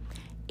crime.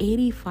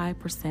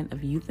 85%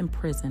 of youth in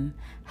prison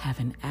have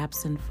an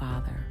absent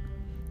father.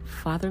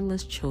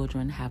 Fatherless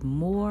children have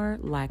more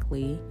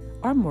likely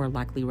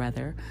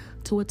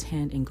to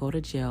attend and go to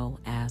jail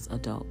as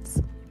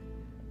adults.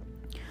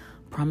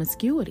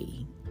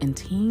 Promiscuity and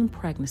teen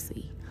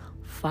pregnancy.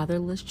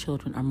 Fatherless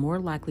children are more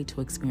likely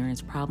to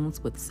experience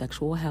problems with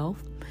sexual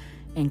health,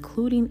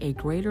 including a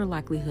greater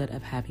likelihood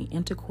of having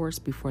intercourse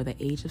before the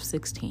age of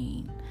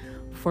 16,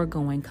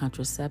 foregoing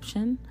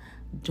contraception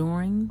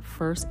during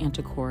first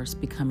intercourse,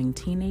 becoming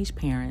teenage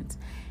parents,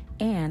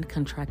 and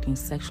contracting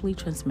sexually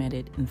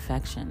transmitted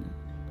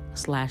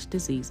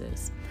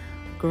infection/diseases.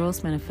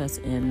 Girls manifest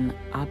in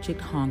object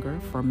hunger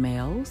for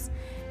males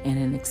and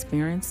in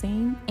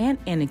experiencing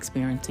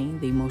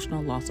the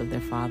emotional loss of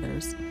their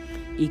fathers,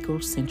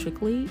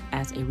 egocentrically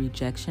as a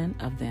rejection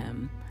of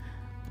them,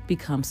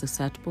 become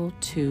susceptible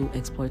to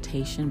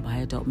exploitation by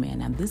adult men.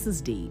 Now, this is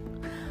deep.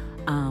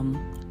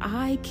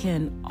 I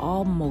can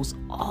almost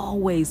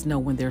always know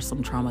when there's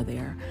some trauma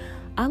there.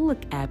 I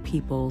look at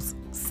people's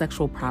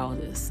sexual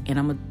prowess, and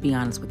I'm going to be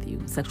honest with you,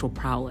 sexual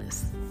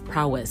prowess.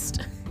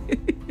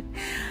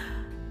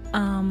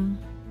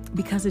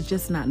 Because it's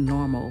just not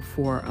normal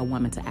for a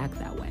woman to act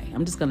that way.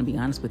 I'm just going to be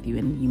honest with you,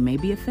 and you may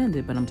be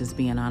offended, but I'm just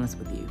being honest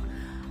with you.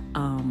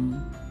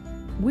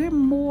 We're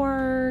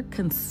more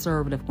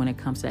conservative when it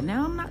comes to that.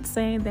 Now, I'm not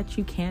saying that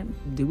you can't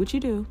do what you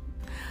do,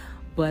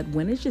 but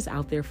when it's just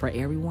out there for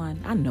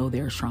everyone, I know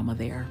there's trauma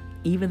there.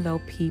 Even though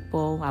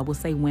people, I will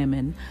say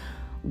women,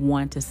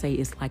 want to say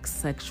it's like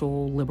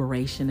sexual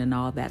liberation and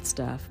all that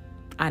stuff,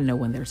 I know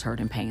when there's hurt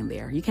and pain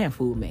there. You can't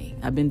fool me.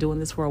 I've been doing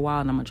this for a while,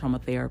 and I'm a trauma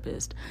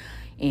therapist.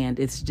 And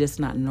it's just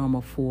not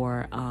normal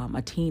for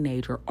a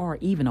teenager or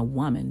even a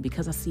woman,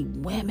 because I see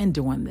women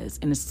doing this,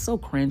 and it's so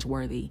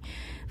cringeworthy.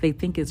 They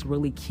think it's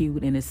really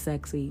cute and it's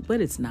sexy, but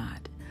it's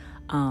not.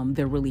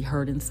 They're really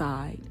hurt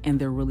inside, and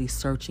they're really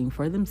searching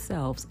for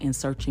themselves and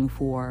searching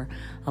for,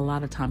 a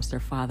lot of times, their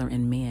father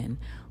and men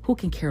who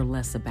can care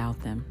less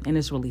about them. And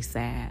it's really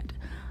sad.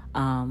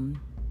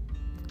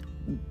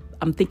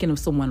 I'm thinking of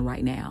someone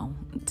right now,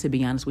 to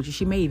be honest with you.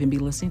 She may even be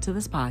listening to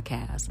this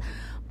podcast,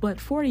 but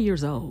 40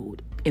 years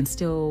old and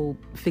still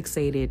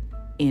fixated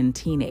in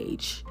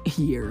teenage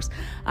years.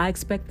 I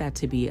expect that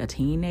to be a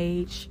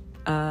teenager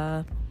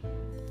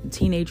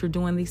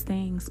doing these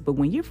things. But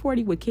when you're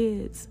 40 with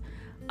kids,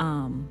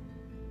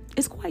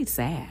 it's quite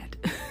sad.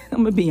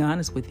 I'm going to be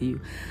honest with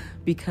you,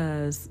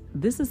 because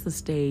this is the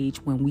stage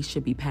when we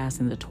should be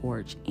passing the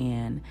torch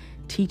and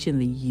teaching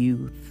the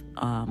youth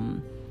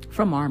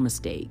from our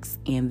mistakes.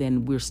 And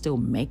then we're still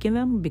making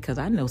them, because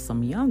I know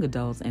some young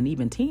adults and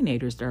even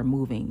teenagers that are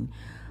moving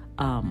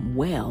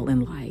well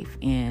in life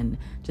and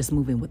just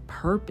moving with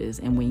purpose.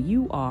 And when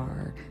you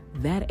are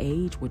that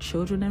age with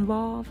children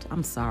involved,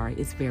 I'm sorry,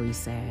 it's very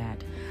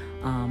sad.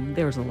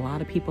 There's a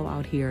lot of people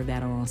out here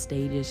that are on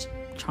stages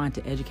trying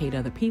to educate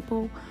other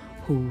people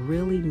who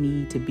really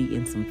need to be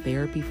in some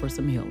therapy for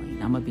some healing.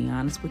 I'm gonna be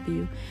honest with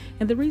you.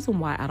 And the reason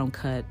why I don't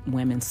cut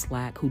women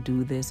slack who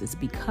do this is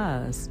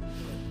because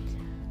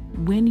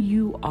when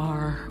you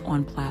are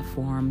on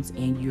platforms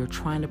and you're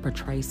trying to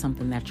portray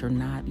something that you're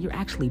not, you're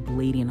actually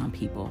bleeding on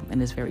people,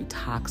 and it's very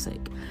toxic.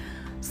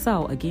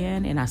 So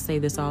again, and I say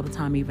this all the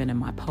time, even in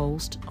my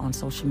post on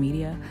social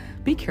media,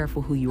 be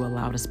careful who you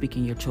allow to speak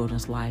in your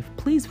children's life.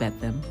 Please vet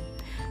them,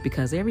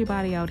 because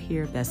everybody out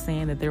here that's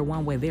saying that they're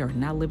one way, they are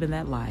not living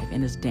that life,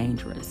 and it's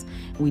dangerous.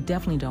 We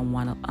definitely don't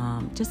want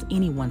to just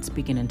anyone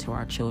speaking into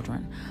our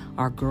children,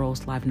 our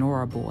girls' life, nor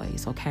our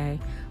boys, okay?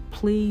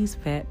 Please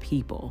vet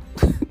people.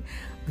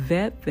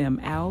 Vet them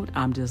out.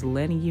 I'm just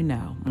letting you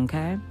know,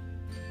 okay?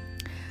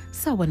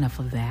 So enough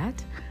of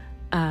that.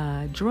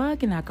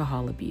 Drug and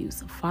alcohol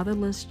abuse.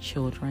 Fatherless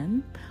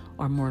children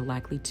are more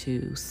likely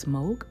to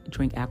smoke,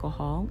 drink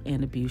alcohol,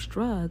 and abuse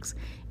drugs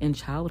in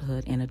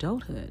childhood and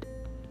adulthood.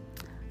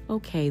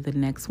 Okay, the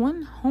next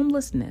one,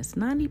 homelessness.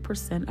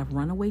 90% of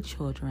runaway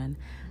children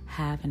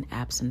have an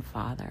absent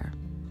father.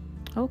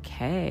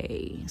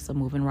 Okay, so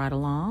moving right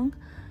along,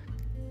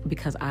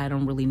 because I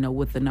don't really know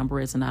what the number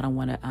is and I don't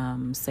want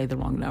to say the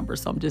wrong number.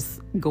 So I'm just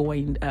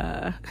going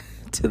to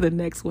the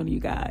next one,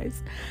 you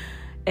guys.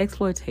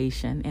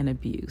 Exploitation and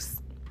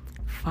abuse.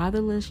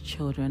 Fatherless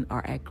children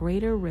are at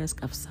greater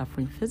risk of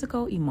suffering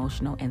physical,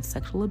 emotional, and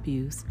sexual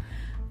abuse,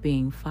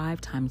 being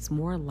 5 times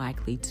more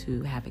likely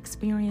to have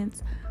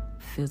experienced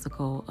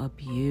physical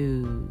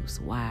abuse.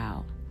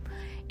 Wow.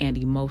 And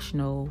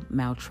emotional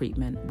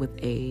maltreatment, with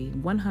a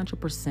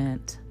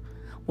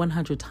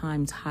 100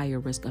 times higher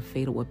risk of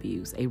fatal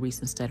abuse. A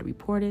recent study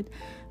reported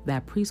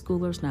that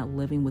preschoolers not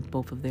living with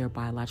both of their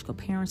biological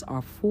parents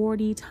are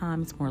 40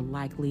 times more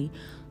likely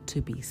to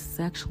be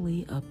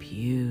sexually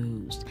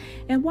abused.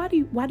 And why do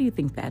you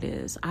think that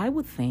is? I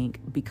would think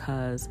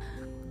because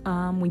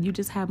when you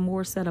just have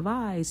more set of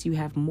eyes, you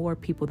have more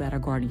people that are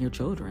guarding your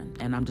children.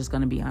 And I'm just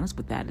going to be honest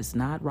with that. It's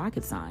not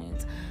rocket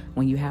science.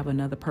 When you have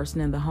another person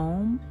in the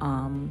home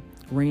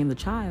rearing the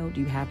child,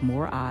 you have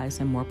more eyes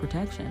and more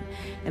protection.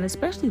 And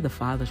especially the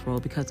father's role,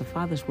 because the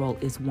father's role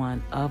is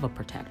one of a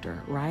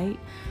protector, right?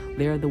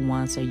 They're the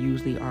ones that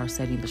usually are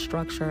setting the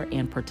structure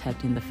and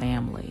protecting the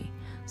family.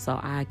 So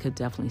I could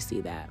definitely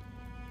see that.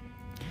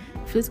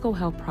 Physical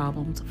health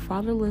problems.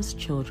 Fatherless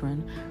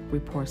children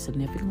report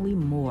significantly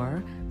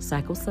more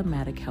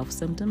psychosomatic health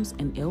symptoms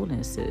and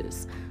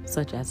illnesses,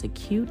 such as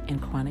acute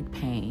and chronic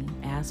pain,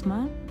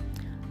 asthma,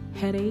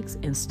 headaches,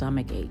 and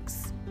stomach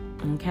aches.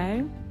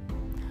 Okay?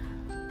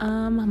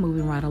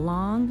 Moving right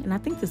along, and I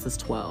think this is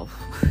 12.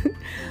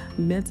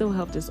 Mental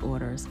health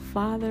disorders.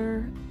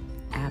 Father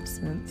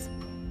absence.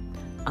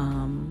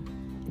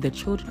 The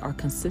children are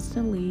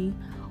consistently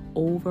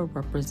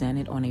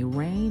overrepresented on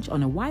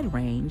a wide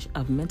range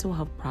of mental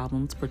health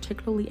problems,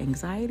 particularly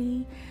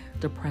anxiety,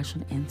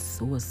 depression, and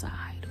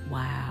suicide.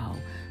 Wow.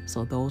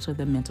 So those are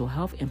the mental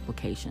health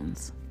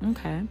implications.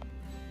 Okay.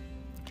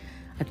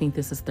 I think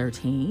this is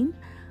 13.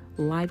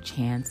 Life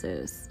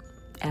chances.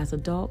 As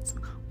adults,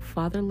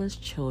 fatherless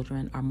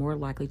children are more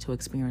likely to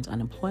experience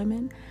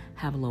unemployment,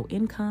 have low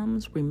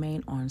incomes,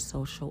 remain on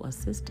social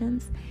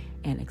assistance,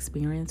 and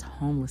experience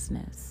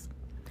homelessness.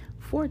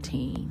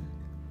 14.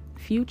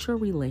 Future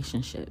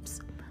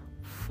relationships.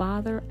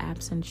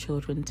 Father-absent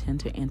children tend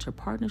to enter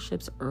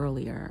partnerships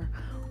earlier,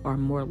 are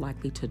more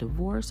likely to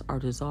divorce or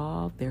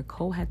dissolve their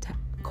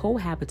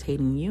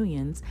cohabitating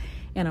unions,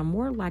 and are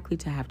more likely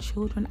to have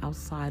children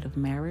outside of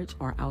marriage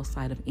or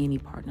outside of any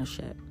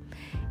partnership.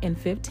 And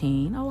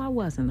 15, I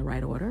was in the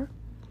right order.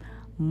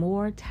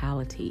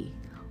 Mortality.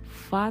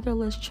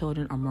 Fatherless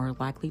children are more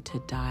likely to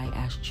die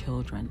as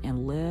children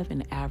and live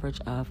an average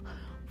of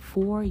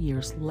 4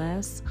 years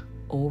less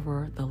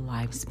over the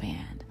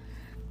lifespan.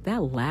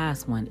 That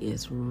last one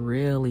is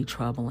really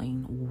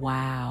troubling.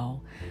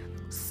 Wow.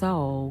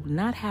 So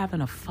not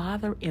having a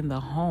father in the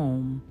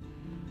home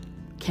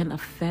can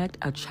affect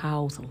a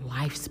child's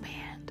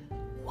lifespan.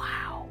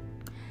 Wow.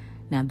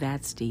 Now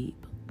that's deep.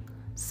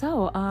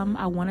 So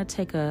I want to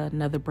take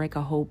another break.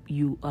 I hope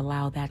you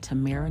allow that to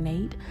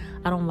marinate.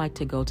 I don't like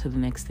to go to the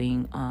next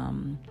thing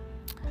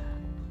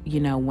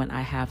when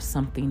I have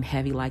something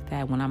heavy like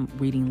that, when I'm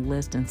reading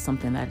lists and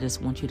something that I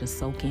just want you to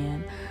soak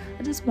in,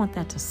 I just want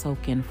that to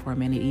soak in for a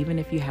minute, even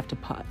if you have to,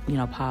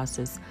 pause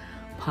this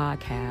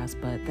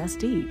podcast. But that's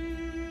deep.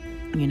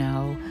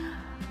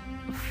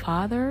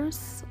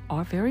 Fathers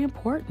are very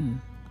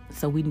important.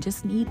 So we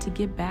just need to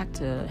get back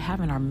to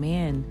having our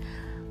men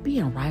be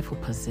in rightful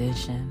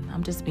position.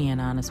 I'm just being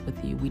honest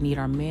with you. We need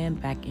our men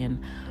back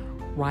in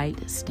right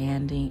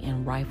standing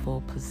and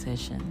rightful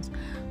positions.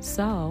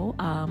 So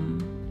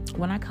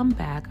when I come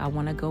back, I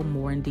want to go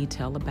more in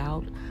detail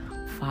about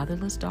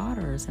fatherless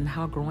daughters and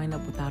how growing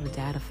up without a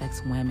dad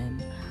affects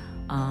women,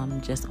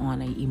 just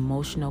on an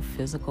emotional,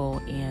 physical,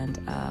 and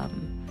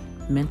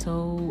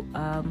mental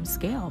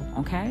scale,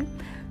 okay?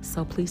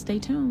 So please stay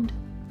tuned.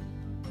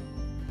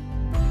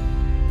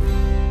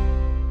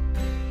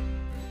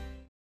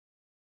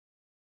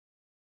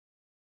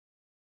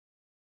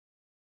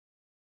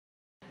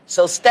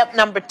 So step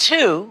number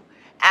 2,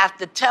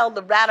 after tell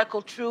the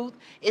radical truth,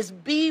 is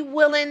be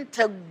willing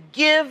to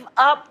give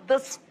up the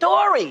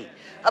story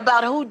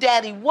about who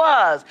daddy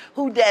was,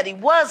 who daddy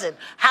wasn't,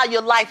 how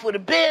your life would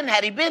have been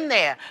had he been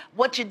there,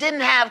 what you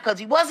didn't have because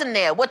he wasn't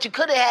there, what you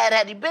could have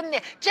had he been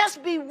there.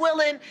 Just be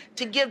willing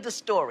to give the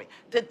story.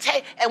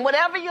 And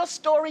whatever your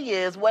story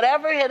is,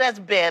 whatever it has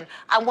been,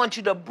 I want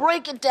you to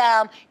break it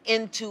down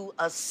into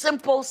a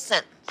simple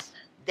sentence.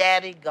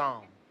 Daddy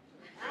gone.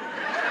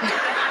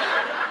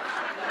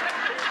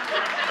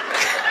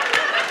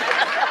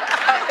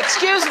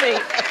 Excuse me.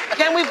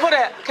 Can we put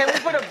a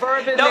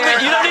verb in No,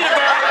 there? you don't need a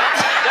verb.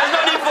 There's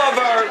no need for a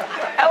verb.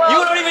 Hello?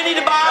 You don't even need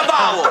to buy a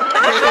vowel.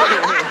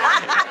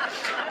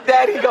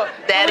 Daddy go.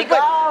 Daddy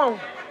gone.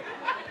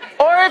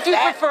 Or if you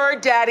prefer,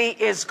 daddy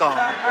is gone.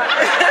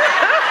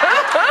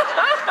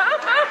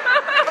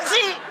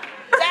 See,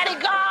 daddy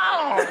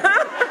gone.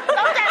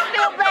 Don't that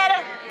feel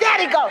better?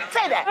 Daddy gone.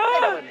 Say that. Say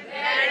that with me.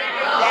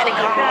 Daddy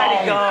gone.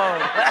 Daddy gone.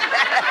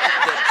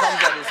 That comes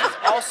out of this is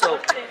also,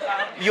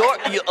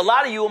 a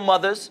lot of you are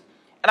mothers,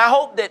 and I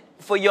hope that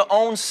for your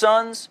own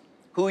sons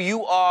who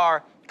you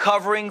are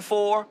covering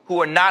for,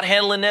 who are not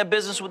handling their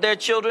business with their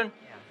children,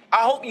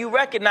 I hope you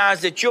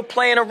recognize that you're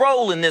playing a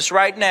role in this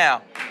right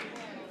now.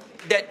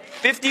 That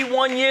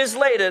 51 years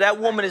later, that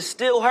woman is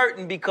still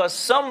hurting because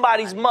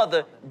somebody's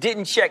mother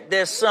didn't check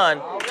their son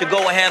to go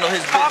and handle his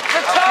business. Talk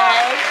the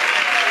talk.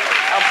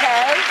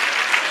 Okay.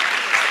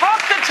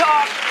 Talk the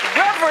talk.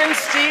 Reverend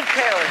Steve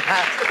Perry.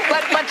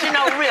 But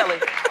really,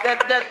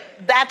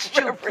 that's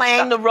true.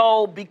 Playing the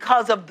role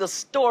because of the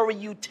story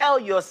you tell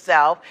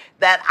yourself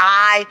that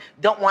I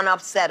don't want to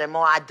upset him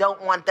or I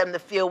don't want them to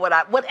feel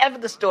whatever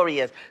the story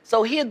is.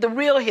 So here the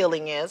real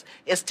healing is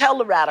tell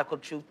the radical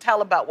truth,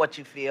 tell about what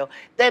you feel.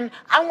 Then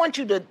I want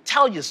you to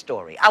tell your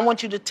story. I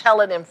want you to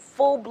tell it in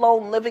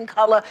full-blown living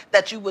color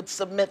that you would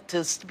submit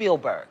to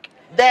Spielberg.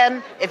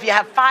 Then if you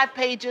have 5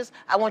 pages,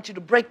 I want you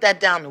to break that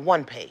down to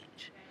 1 page.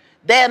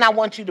 Then I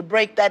want you to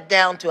break that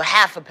down to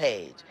half a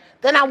page.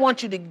 Then I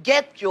want you to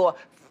get your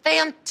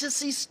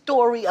fantasy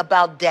story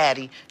about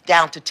daddy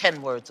down to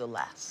 10 words or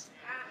less.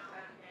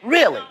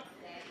 Really.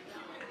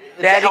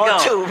 Daddy or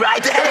gone. 2,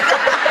 right? Daddy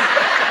gone.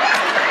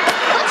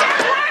 But that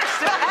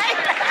works, right?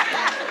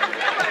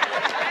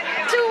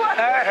 2 words,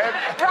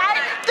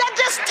 right? That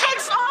just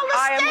takes all the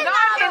sting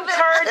out of it.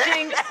 I am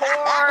not encouraging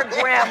poor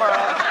grammar.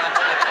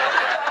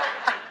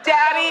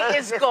 Daddy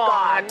is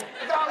gone.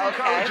 I'm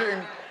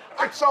encouraging.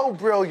 It's so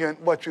brilliant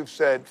what you've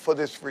said for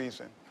this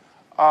reason.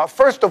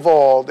 First of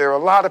all, there are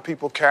a lot of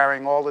people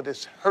carrying all of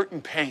this hurt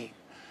and pain.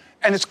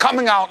 And it's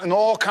coming out in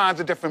all kinds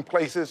of different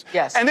places.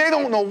 Yes. And they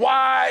don't know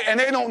why, and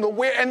they don't know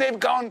where, and they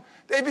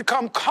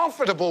become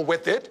comfortable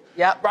with it.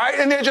 Yep. Right?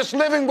 And they're just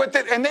living with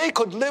it, and they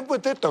could live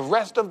with it the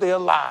rest of their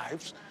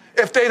lives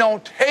if they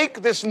don't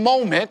take this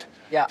moment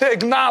to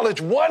acknowledge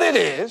what it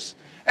is.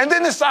 And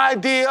then this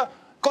idea,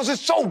 because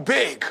it's so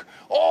big,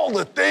 all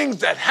the things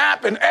that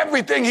happen,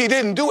 everything he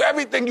didn't do,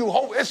 everything you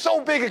hope, it's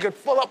so big it could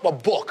fill up a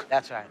book.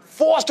 That's right.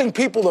 Forcing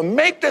people to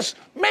make this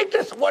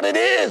what it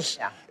is.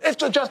 Yeah.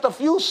 It's just a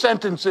few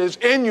sentences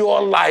in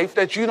your life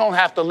that you don't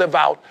have to live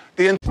out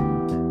the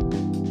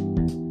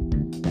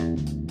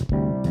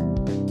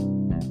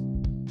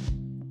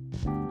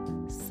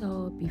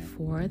So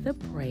before the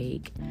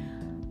break,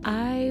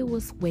 I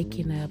was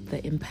waking up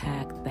the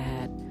impact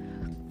that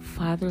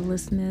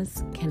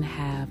fatherlessness can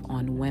have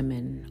on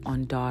women,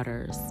 on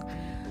daughters.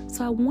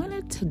 So I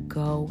wanted to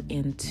go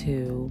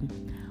into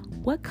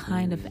what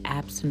kind of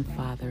absent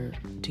father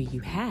do you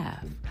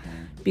have?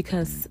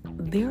 Because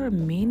there are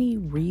many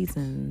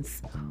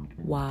reasons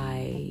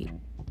why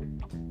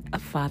a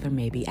father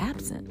may be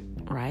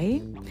absent,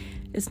 right?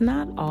 It's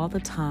not all the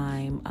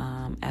time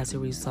as a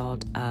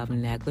result of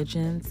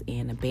negligence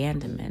and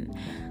abandonment.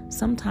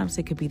 Sometimes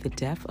it could be the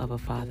death of a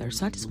father.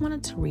 So I just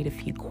wanted to read a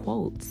few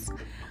quotes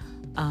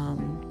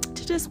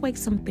to just wake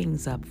some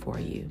things up for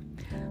you.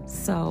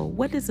 So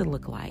what does it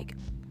look like?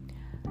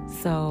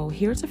 So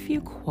here's a few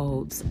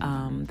quotes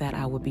that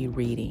I will be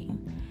reading.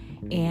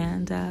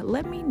 And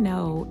let me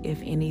know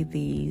if any of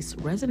these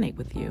resonate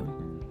with you.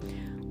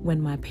 When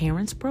my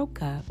parents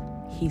broke up,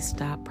 he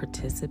stopped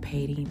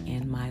participating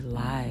in my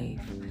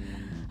life.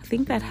 I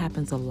think that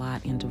happens a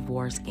lot in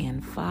divorce.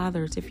 And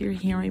fathers, if you're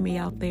hearing me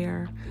out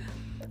there,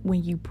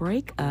 when you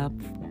break up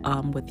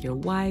with your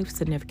wife,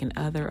 significant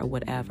other, or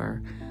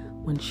whatever,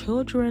 when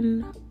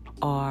children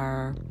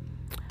are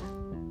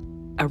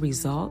a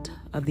result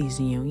of these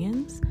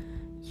unions,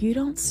 you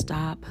don't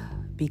stop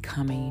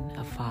becoming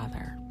a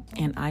father.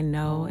 And I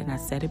know, and I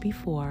said it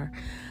before,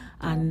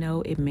 I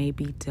know it may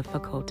be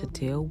difficult to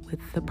deal with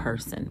the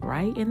person,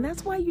 right? And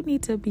that's why you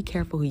need to be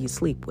careful who you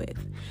sleep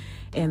with.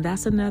 And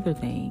that's another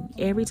thing.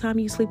 Every time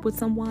you sleep with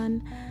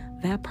someone,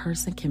 that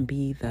person can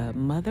be the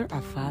mother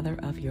or father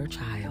of your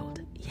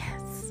child.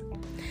 Yes.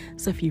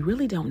 So if you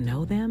really don't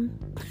know them,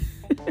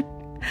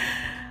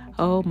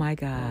 oh my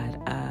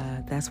God,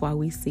 that's why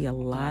we see a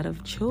lot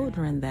of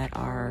children that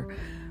are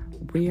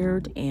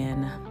reared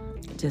in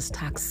just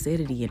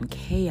toxicity and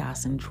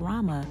chaos and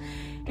drama.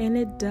 And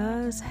it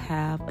does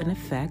have an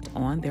effect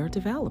on their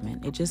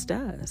development. It just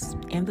does.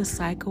 And the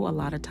cycle a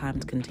lot of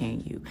times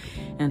continue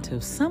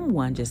until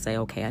someone just say,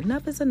 okay,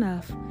 enough is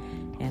enough,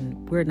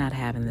 and we're not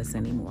having this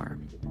anymore.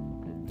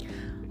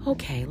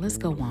 Okay, let's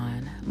go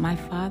on. My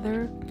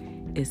father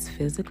is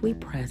physically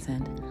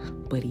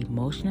present, but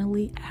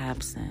emotionally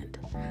absent.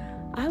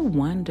 I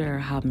wonder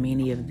how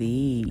many of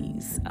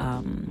these,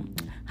 how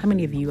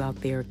many of you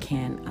out there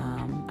can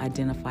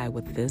identify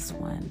with this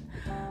one.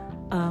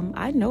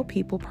 I know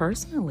people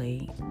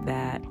personally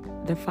that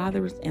their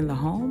father is in the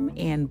home,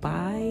 and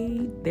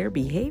by their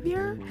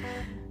behavior,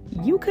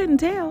 you couldn't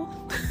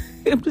tell.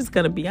 I'm just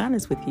going to be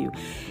honest with you.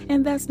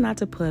 And that's not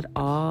to put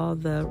all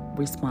the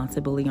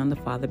responsibility on the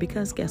father,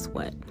 because guess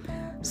what?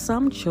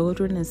 Some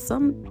children and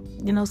some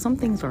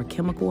things are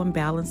chemical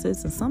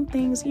imbalances, and some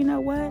things, you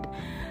know what?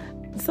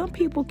 Some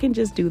people can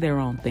just do their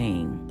own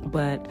thing.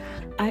 But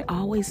I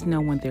always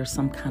know when there's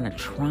some kind of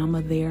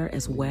trauma there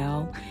as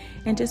well.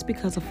 And just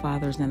because a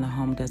father's in the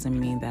home doesn't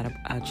mean that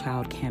a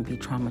child can't be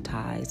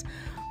traumatized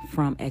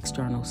from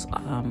external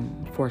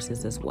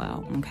forces as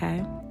well,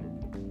 okay?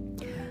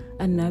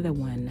 Another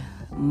one,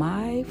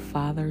 my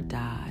father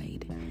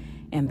died.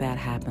 And that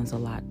happens a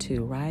lot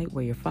too, right?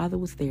 Where your father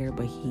was there,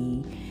 but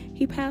he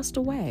passed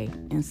away.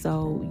 And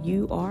so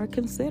you are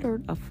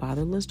considered a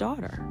fatherless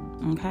daughter,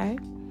 okay?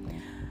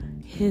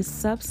 His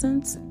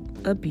substance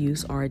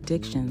abuse or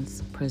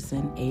addictions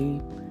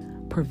prevented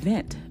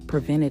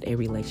a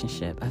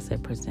relationship. I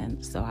said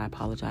present, so I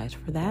apologize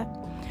for that.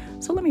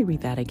 So let me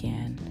read that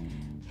again.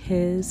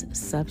 His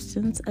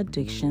substance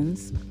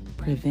addictions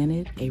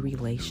prevented a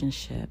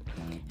relationship.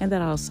 And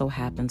that also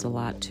happens a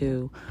lot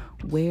too,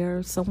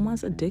 where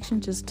someone's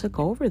addiction just took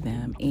over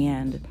them.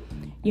 And,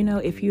 you know,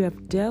 if you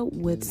have dealt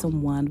with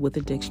someone with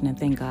addiction, and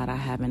thank God I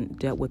haven't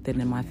dealt with it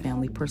in my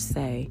family per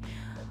se,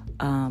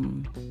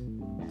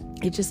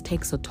 it just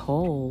takes a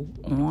toll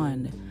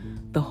on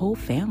the whole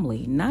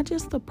family, not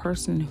just the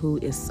person who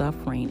is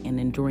suffering and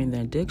enduring the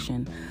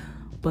addiction,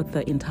 but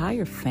the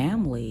entire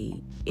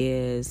family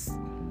is,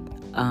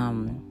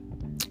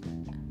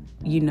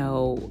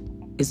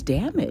 is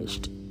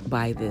damaged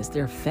by this.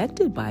 They're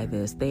affected by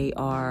this. They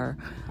are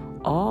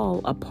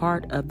all a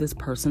part of this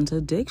person's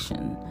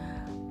addiction.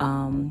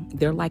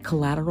 They're like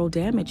collateral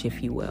damage,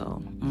 if you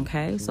will.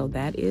 Okay, so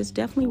that is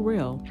definitely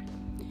real.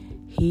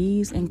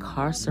 He's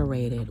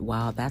incarcerated.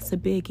 Wow, that's a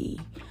biggie.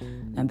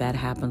 And that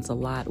happens a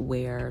lot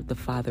where the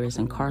father is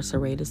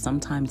incarcerated,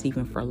 sometimes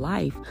even for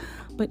life.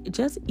 But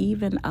just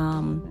even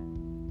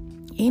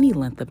any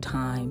length of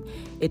time,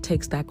 it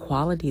takes that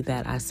quality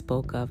that I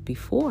spoke of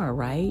before,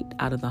 right?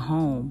 Out of the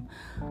home.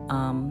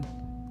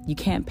 You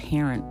can't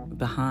parent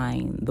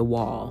behind the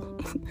wall.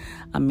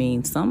 I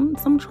mean,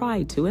 some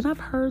try to. And I've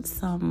heard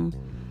some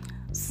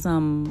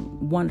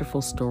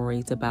wonderful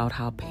stories about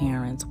how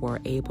parents were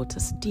able to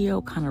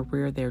still kind of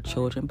rear their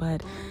children,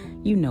 but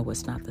you know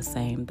it's not the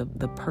same.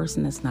 The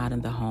person is not in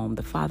the home.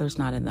 The father's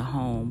not in the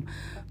home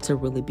to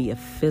really be a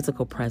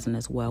physical presence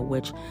as well,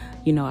 which,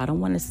 you know, I don't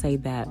want to say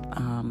that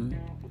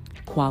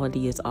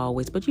quality is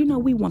always, but, you know,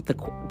 we want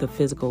the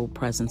physical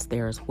presence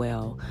there as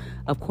well.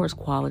 Of course,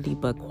 quality,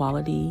 but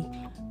quality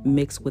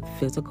mixed with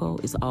physical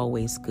is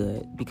always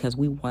good, because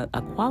we want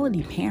a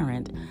quality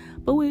parent,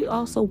 but we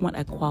also want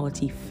a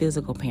quality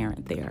physical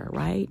parent there,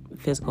 right?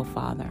 Physical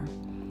father.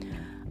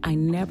 I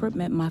never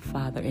met my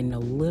father and know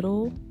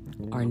little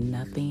or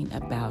nothing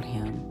about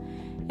him.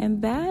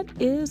 And that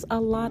is a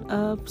lot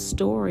of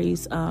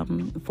stories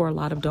for a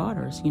lot of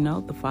daughters. You know,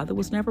 the father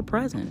was never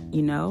present,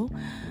 you know.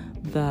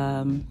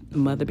 The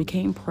mother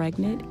became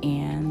pregnant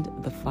and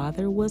the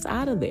father was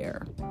out of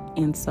there.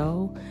 And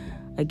so,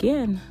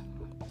 again,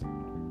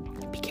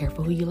 be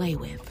careful who you lay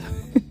with.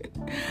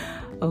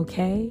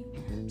 Okay?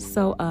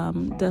 So,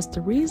 does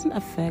the reason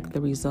affect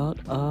the result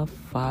of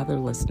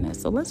fatherlessness?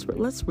 So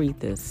let's read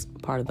this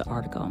part of the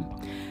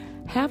article.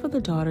 Half of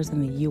the daughters in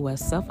the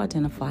U.S.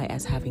 self-identify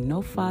as having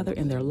no father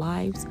in their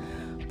lives,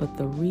 but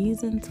the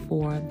reasons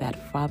for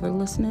that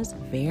fatherlessness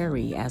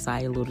vary, as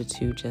I alluded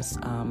to just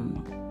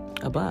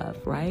above,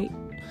 right?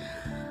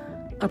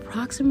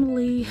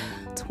 Approximately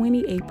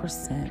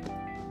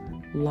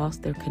 28%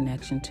 lost their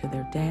connection to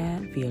their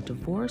dad via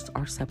divorce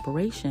or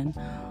separation,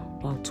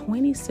 while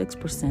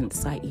 26%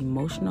 cite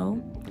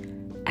emotional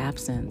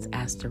absence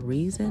as the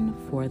reason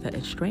for the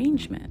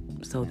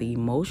estrangement. So the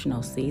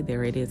emotional, see,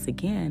 there it is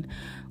again,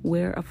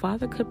 where a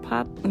father could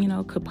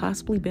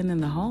possibly been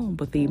in the home,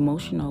 but the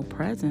emotional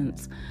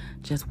presence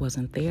just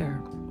wasn't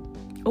there.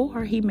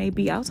 Or he may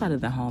be outside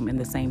of the home and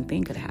the same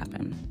thing could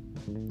happen.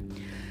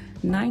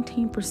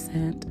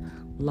 19%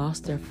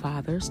 lost their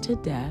fathers to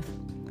death,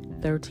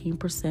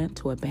 13%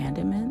 to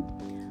abandonment,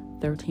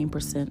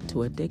 13%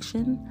 to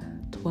addiction,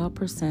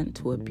 12%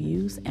 to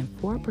abuse, and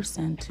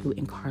 4% to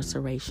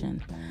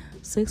incarceration.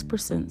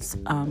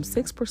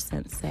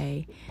 6%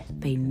 say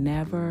they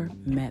never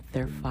met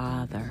their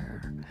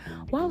father.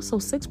 Wow, so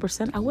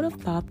 6%, I would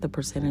have thought the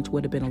percentage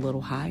would have been a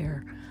little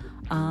higher.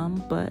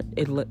 But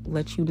it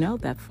lets you know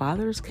that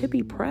fathers could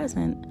be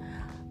present,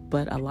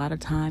 but a lot of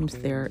times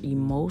they're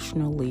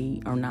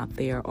emotionally or not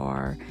there,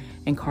 or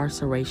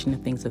incarceration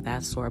and things of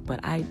that sort. But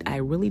I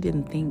really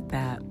didn't think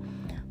that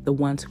the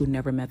ones who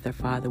never met their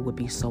father would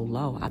be so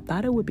low. I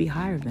thought it would be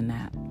higher than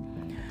that.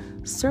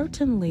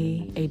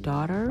 Certainly, a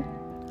daughter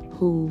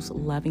whose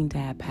loving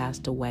dad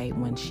passed away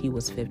when she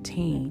was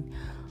 15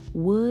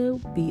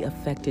 would be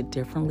affected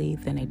differently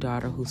than a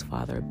daughter whose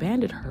father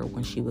abandoned her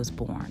when she was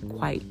born.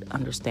 Quite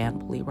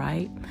understandably,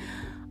 right?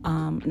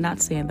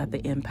 Not saying that the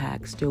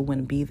impact still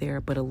wouldn't be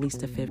there, but at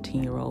least a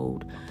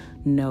 15-year-old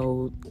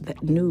knew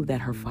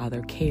that her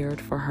father cared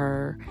for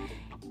her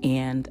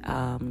and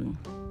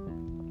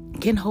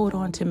can hold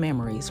on to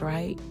memories,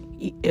 right?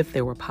 If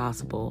they were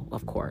possible,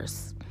 of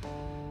course.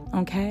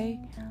 Okay?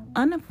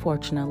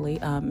 Unfortunately,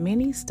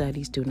 many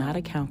studies do not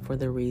account for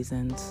the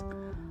reasons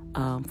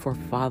for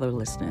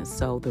fatherlessness.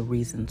 So the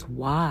reasons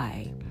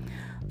why.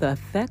 The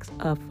effects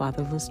of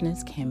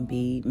fatherlessness can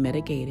be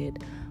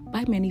mitigated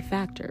by many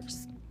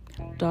factors.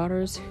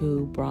 Daughters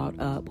who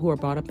are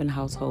brought up in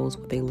households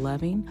with a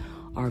loving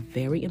or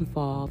very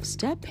involved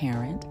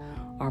step-parent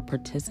or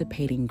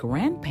participating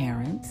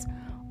grandparents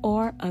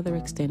or other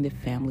extended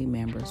family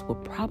members will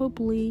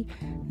probably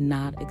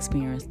not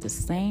experience the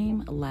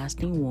same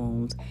lasting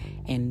wounds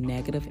and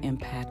negative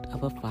impact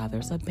of a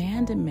father's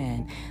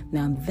abandonment.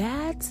 Now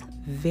that's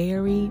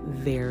very,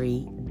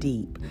 very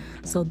deep.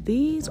 So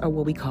these are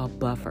what we call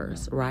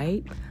buffers,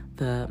 right?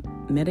 The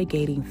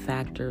mitigating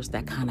factors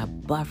that kind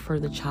of buffer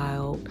the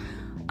child.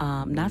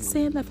 Not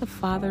saying that the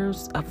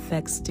father's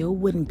effects still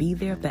wouldn't be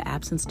there, the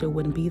absence still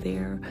wouldn't be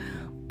there,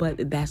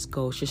 but that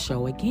goes to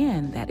show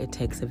again that it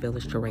takes a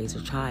village to raise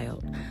a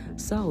child.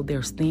 So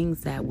there's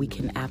things that we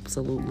can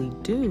absolutely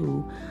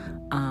do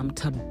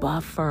to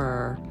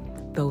buffer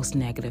those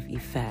negative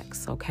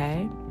effects,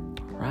 okay?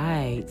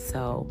 Right,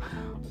 so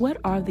what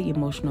are the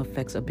emotional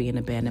effects of being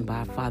abandoned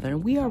by a father?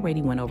 And we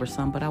already went over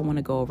some, but I want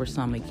to go over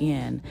some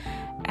again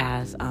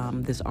as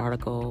this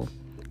article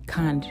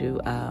kind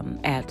of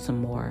add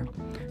some more.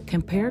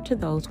 Compared to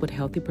those with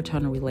healthy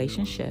paternal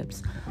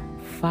relationships,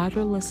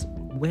 fatherless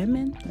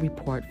women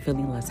report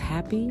feeling less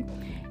happy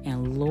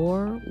and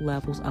lower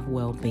levels of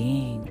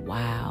well-being.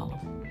 Wow.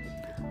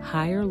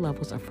 Higher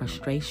levels of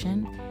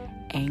frustration,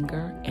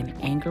 anger, and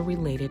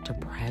anger-related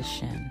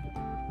depression.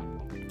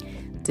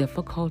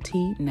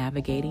 Difficulty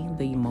navigating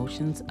the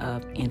emotions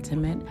of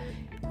intimate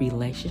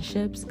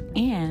relationships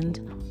and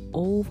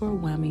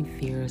overwhelming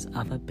fears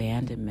of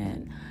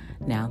abandonment.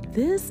 Now,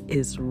 this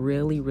is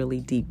really, really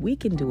deep. We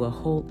can do a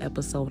whole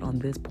episode on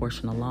this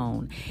portion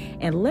alone.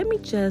 And let me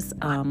just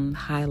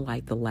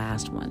highlight the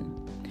last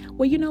one.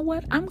 Well, you know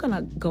what? I'm going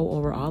to go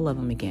over all of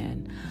them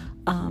again.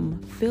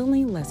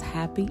 Feeling less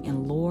happy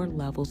and lower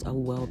levels of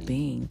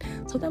well-being.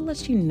 So that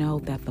lets you know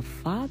that the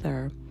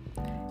father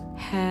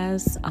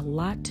has a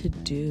lot to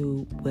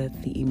do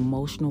with the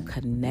emotional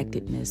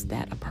connectedness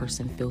that a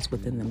person feels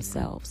within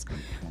themselves,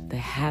 the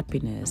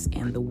happiness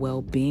and the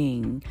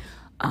well-being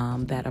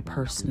that a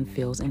person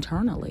feels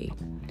internally.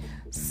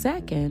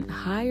 Second,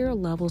 higher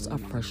levels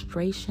of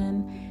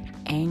frustration,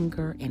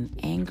 anger, and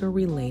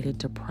anger-related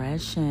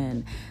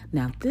depression.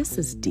 Now, this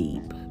is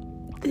deep.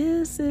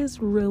 This is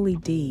really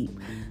deep.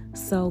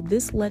 So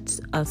this lets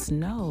us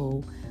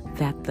know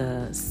that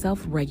the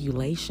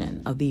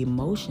self-regulation of the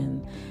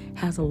emotion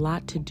has a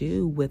lot to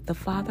do with the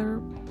father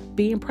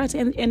being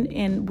present.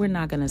 And we're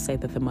not going to say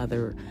that the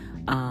mother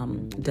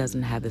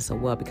doesn't have this so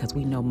well, because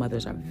we know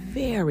mothers are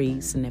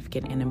very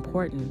significant and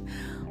important.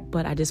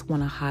 But I just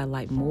want to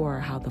highlight more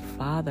how the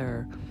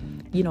father,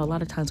 a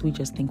lot of times we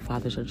just think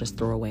fathers are just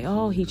throwaway.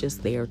 Oh, he's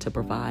just there to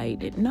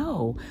provide.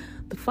 No,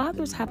 the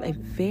fathers have a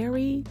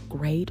very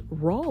great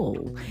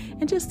role.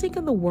 And just think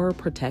of the word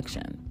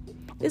protection.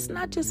 It's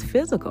not just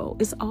physical,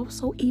 it's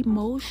also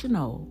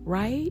emotional,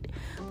 right?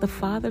 The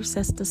father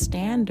sets the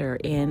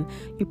standard. And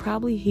you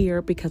probably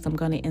hear, because I'm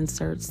going to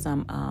insert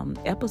some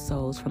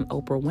episodes from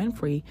Oprah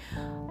Winfrey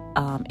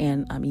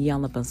and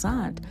Yana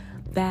Bazant,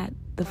 that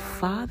the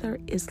father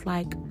is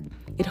like,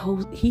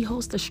 he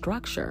holds the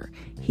structure.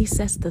 He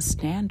sets the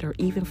standard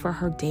even for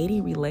her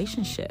dating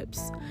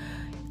relationships.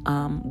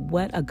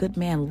 What a good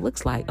man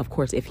looks like, of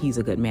course, if he's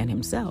a good man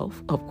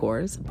himself, of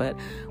course, but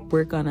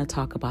we're going to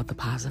talk about the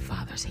positive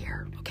fathers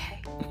here,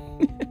 okay?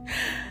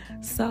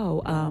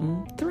 So,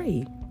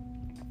 3,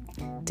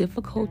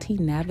 difficulty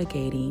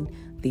navigating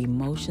the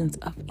emotions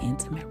of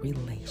intimate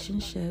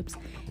relationships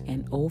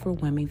and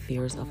overwhelming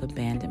fears of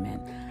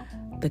abandonment.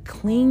 The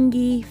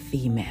clingy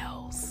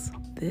females.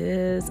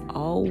 This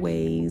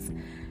always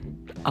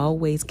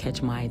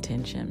catch my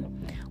attention.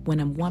 When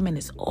a woman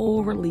is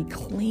overly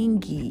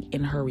clingy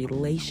in her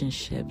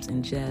relationships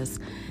and just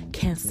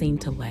can't seem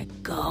to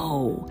let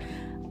go,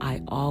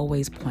 I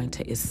always point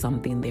to is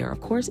something there.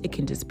 Of course, it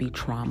can just be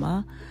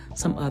trauma,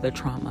 some other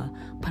trauma,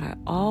 but I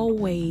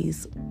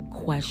always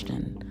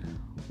question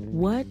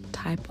what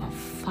type of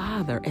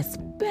father,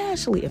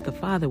 especially if the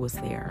father was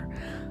there.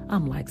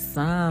 I'm like,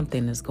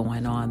 something is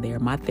going on there.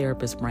 My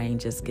therapist brain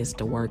just gets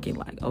to working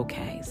like,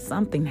 okay,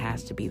 something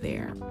has to be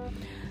there.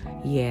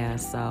 Yeah,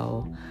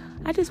 so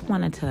I just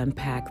wanted to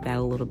unpack that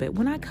a little bit.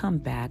 When I come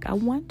back, I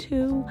want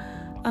to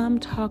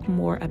talk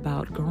more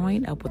about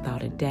growing up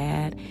without a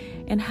dad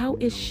and how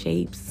it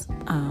shapes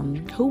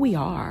who we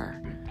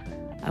are.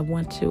 I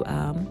want to,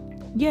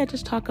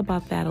 just talk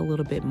about that a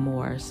little bit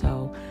more.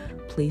 So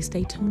please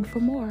stay tuned for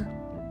more.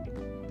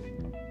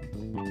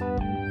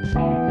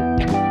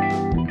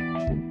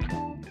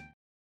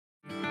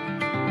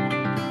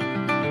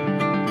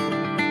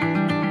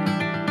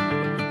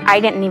 I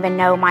didn't even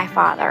know my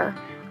father.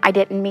 I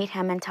didn't meet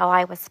him until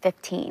I was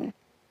 15.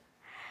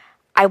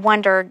 I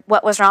wondered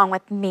what was wrong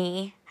with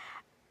me.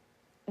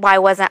 Why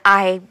wasn't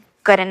I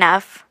good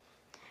enough?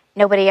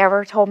 Nobody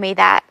ever told me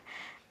that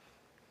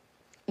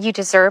you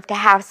deserve to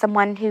have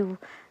someone who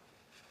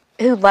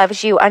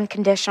loves you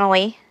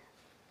unconditionally.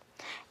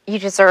 You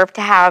deserve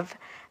to have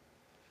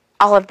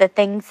all of the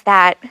things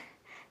that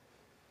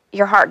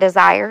your heart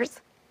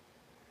desires.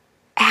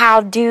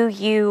 How do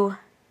you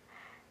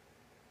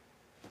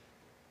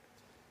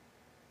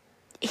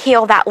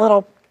heal that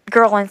little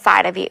girl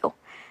inside of you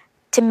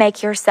to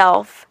make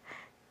yourself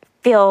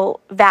feel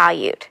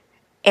valued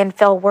and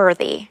feel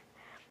worthy?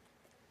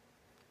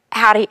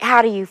 How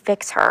do you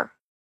fix her?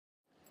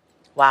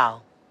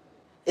 Wow.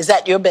 Is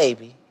that your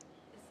baby?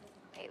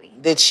 Baby.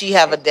 Did she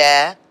have a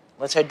dad?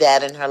 Was her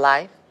dad in her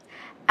life?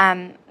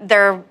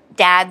 Their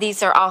dad,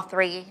 these are all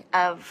 3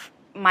 of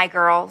my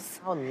girls.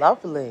 Oh,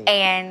 lovely.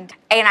 And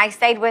I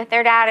stayed with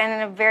their dad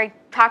in a very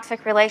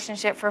toxic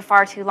relationship for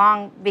far too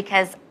long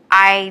because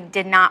I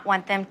did not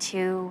want them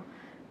to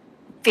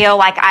feel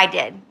like I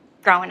did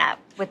growing up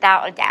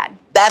without a dad.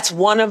 That's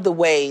one of the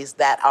ways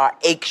that our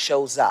ache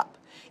shows up,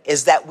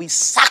 is that we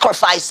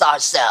sacrifice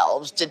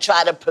ourselves to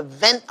try to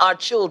prevent our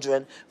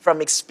children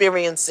from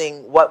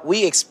experiencing what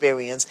we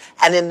experience.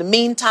 And in the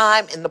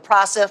meantime, in the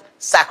process,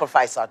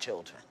 sacrifice our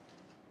children.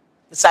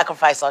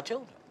 Sacrifice our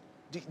children.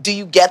 Do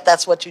you get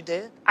that's what you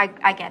did?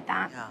 I get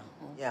that.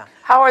 Yeah.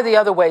 How are the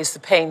other ways the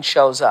pain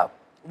shows up?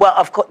 Well,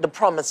 of course, the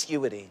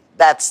promiscuity.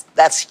 That's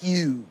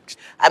huge.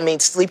 I mean,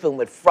 sleeping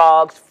with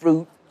frogs,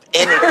 fruit,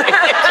 anything.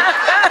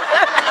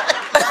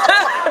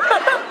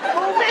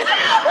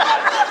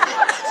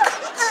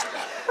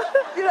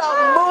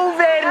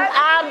 Moving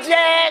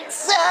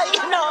objects,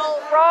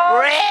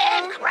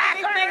 bread,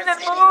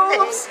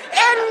 crackers,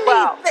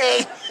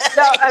 anything.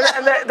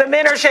 And the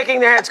men are shaking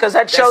their heads because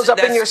that shows up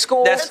in your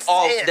school.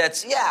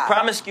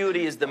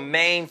 Promiscuity is the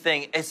main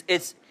thing.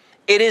 It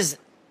is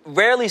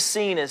rarely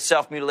seen as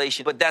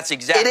self-mutilation, but that's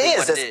exactly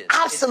what it is.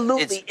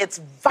 Absolutely, it's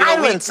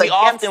violence. We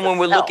often, when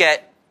we look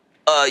at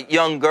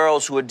young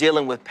girls who are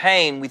dealing with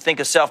pain, we think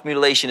of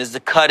self-mutilation as the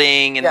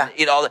cutting and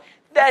all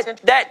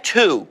that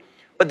too.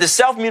 But the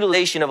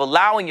self-mutilation of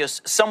allowing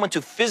someone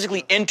to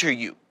physically enter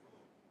you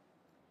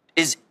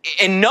is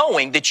in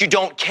knowing that you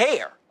don't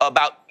care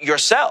about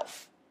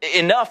yourself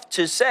enough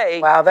to say,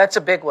 wow, that's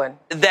a big one.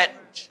 That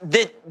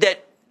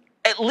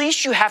at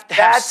least you have to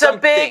have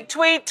something. That's a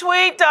big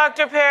tweet,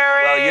 Dr.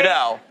 Perry. Well, you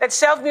know. That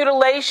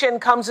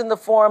self-mutilation comes in the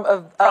form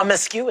of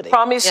promiscuity.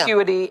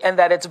 And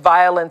that it's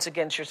violence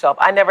against yourself.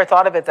 I never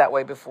thought of it that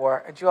way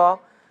before. Did you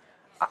all?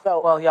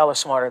 Well, y'all are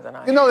smarter than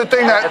I am. You know, the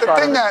thing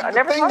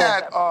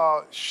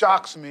that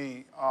shocks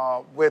me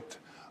with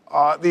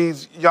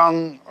these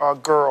young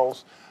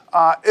girls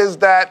is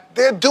that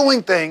they're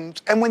doing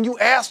things, and when you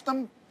ask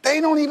them,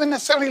 they don't even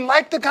necessarily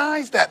like the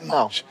guys that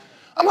much. No.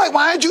 I'm like,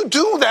 why did you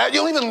do that?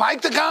 You don't even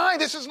like the guy?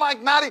 This is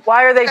like not even...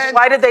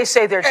 Why did they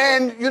say they're...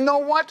 And you know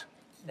what?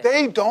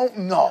 They don't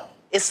know.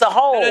 It's the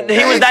whole...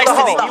 He was nice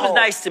to me. He was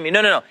nice to me.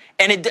 No.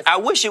 And I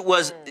wish it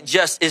was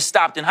just... It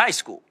stopped in high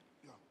school.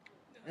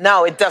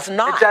 No, it does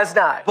not. It does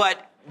not.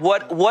 But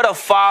what a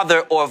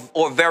father or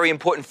very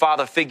important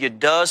father figure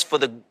does for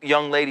the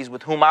young ladies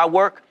with whom I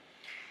work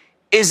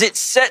is it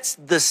sets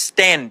the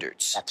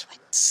standards. That's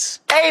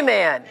right.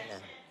 Amen.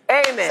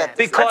 Amen.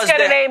 Because let's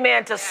get an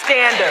amen to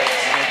standards.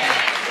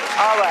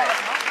 All right.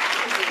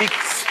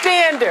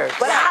 Standards.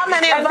 But how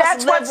many of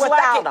us live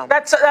without them?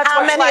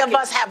 How many of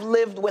us have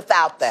lived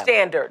without them?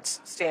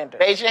 Standards.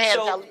 Raise your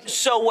hand.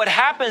 So what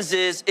happens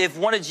is if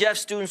one of Jeff's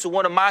students or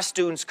one of my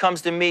students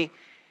comes to me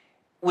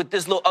with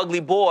this little ugly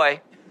boy,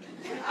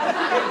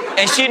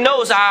 and she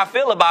knows how I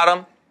feel about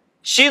him,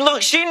 She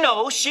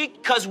knows,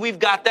 because we've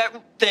got that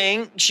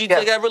thing,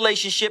 got that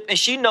relationship, and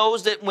she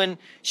knows that when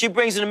she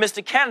brings in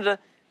Mr. Canada,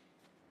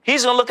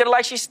 he's going to look at her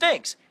like she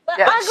stinks.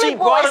 But she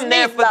brought him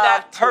there for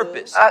that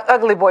purpose.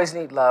 Ugly boys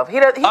need love. He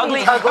needs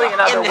ugly in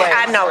other ways.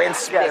 I know, in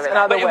spirit. In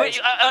other ways.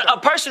 A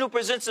person who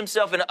presents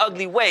himself in an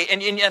ugly way,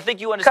 and I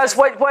think you understand.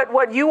 Because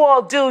what you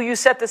all do, you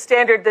set the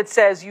standard that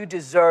says you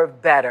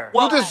deserve better.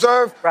 Well,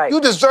 you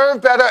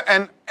deserve better,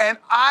 and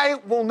I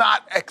will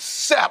not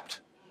accept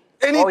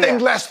anything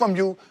less from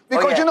you,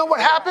 because you know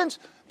what happens?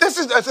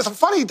 It's a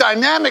funny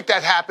dynamic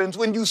that happens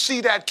when you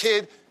see that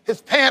kid,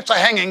 his pants are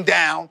hanging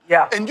down,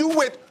 and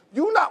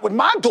you're not with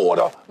my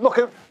daughter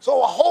looking,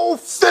 so a whole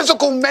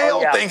physical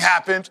male thing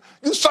happens.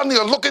 You suddenly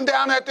are looking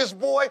down at this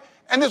boy,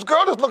 and this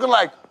girl is looking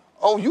like,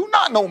 oh, you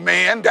not no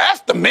man. That's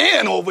the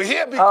man over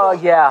here,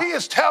 because he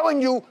is telling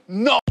you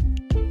no.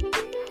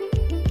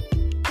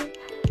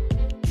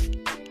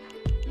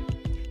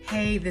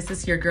 Hey, this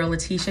is your girl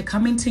Letitia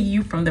coming to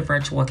you from the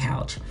virtual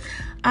couch.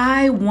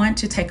 I want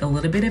to take a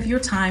little bit of your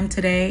time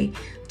today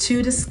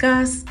to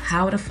discuss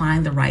how to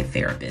find the right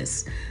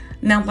therapist.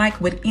 Now, like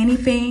with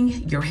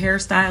anything, your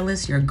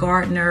hairstylist, your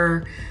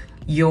gardener,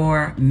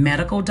 your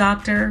medical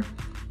doctor,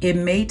 it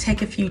may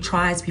take a few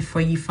tries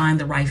before you find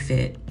the right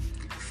fit.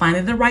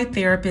 Finding the right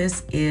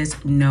therapist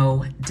is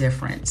no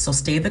different. So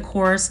stay the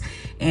course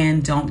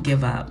and don't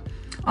give up.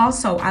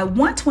 Also, I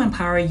want to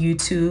empower you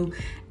to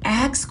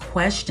ask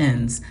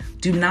questions.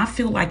 Do not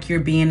feel like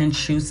you're being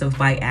intrusive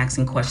by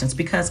asking questions,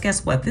 because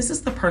guess what? This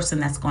is the person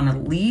that's going to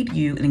lead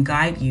you and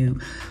guide you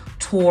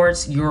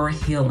towards your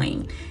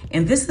healing.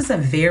 And this is a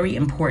very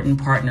important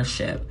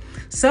partnership.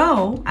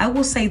 So I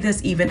will say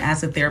this, even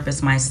as a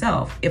therapist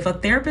myself, if a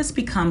therapist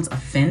becomes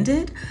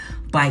offended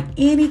by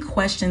any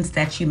questions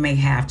that you may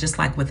have, just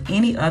like with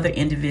any other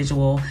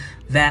individual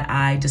that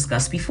I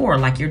discussed before,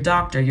 like your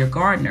doctor, your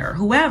gardener,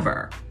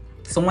 whoever,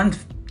 someone,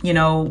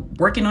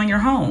 working on your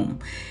home,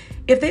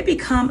 if they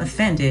become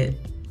offended,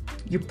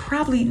 you're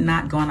probably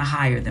not going to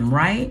hire them,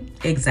 right?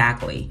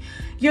 Exactly.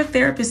 Your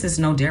therapist is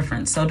no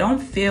different. So don't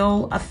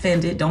feel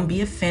offended. Don't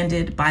be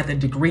offended by the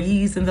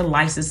degrees and the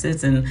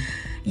licenses and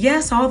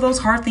yes, all those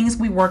hard things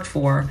we worked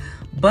for,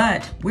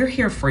 but we're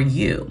here for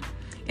you.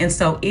 And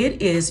so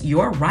it is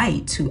your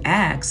right to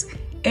ask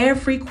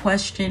every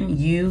question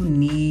you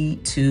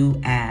need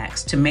to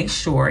ask to make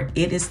sure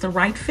it is the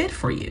right fit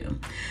for you.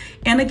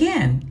 And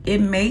again, it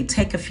may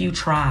take a few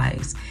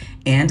tries.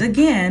 And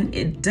again,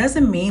 it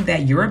doesn't mean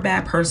that you're a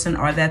bad person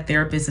or that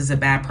therapist is a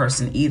bad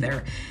person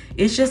either.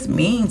 It just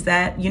means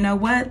that, you know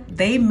what,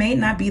 they may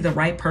not be the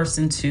right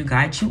person to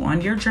guide you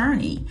on your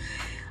journey.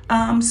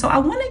 So I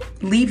want to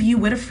leave you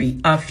with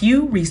a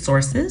few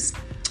resources.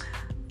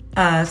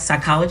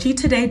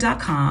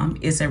 Psychologytoday.com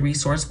is a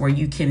resource where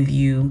you can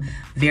view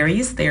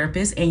various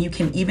therapists, and you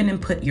can even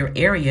input your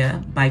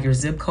area by your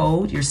zip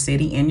code, your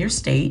city, and your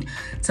state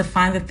to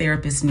find the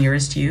therapist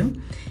nearest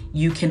you.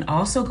 You can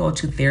also go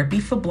to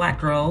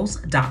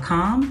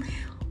therapyforblackgirls.com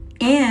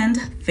and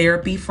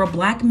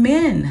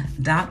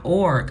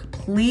therapyforblackmen.org.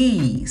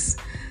 Please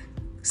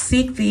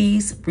seek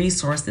these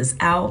resources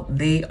out.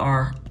 They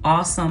are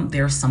awesome.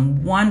 There's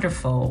some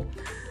wonderful,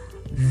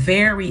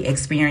 very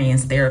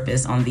experienced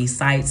therapists on these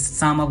sites,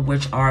 some of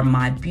which are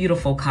my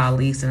beautiful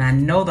colleagues, and I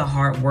know the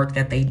hard work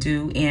that they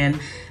do, and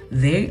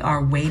they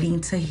are waiting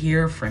to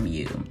hear from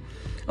you.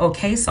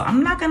 Okay, so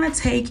I'm not going to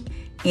take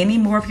any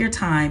more of your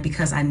time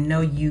because I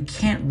know you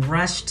can't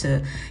wait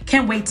to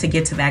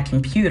get to that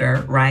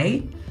computer,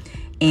 right?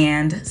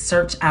 And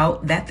search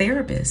out that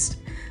therapist.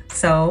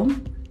 So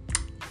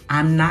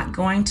I'm not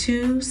going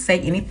to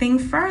say anything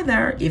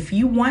further. If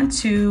you want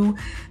to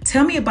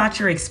tell me about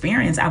your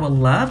experience, I would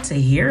love to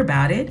hear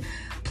about it.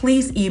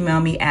 Please email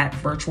me at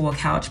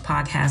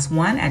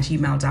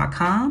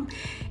virtualcouchpodcast1@gmail.com.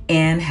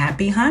 And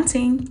happy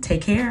hunting.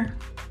 Take care.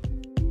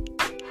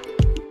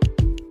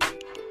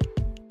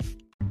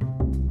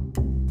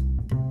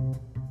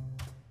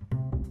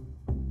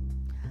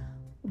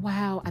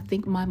 Wow, I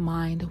think my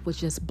mind was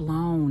just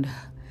blown.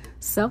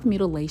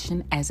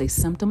 Self-mutilation as a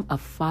symptom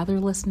of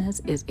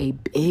fatherlessness is a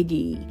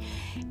biggie.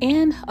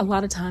 And a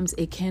lot of times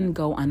it can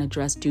go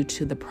unaddressed due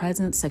to the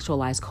present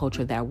sexualized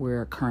culture that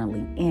we're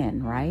currently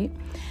in, right?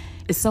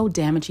 It's so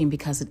damaging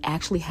because it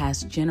actually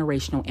has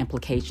generational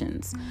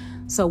implications.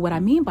 So what I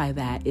mean by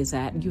that is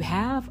that you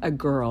have a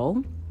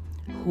girl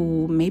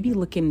who may be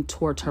looking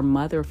towards her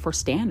mother for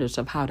standards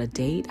of how to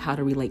date, how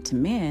to relate to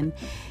men.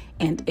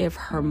 And if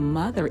her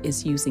mother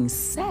is using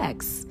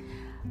sex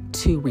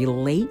to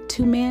relate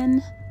to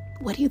men,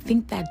 what do you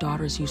think that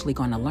daughter is usually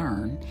going to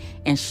learn?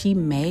 And she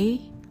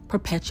may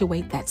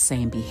perpetuate that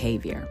same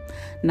behavior.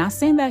 Not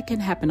saying that can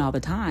happen all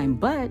the time,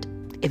 but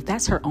if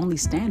that's her only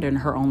standard and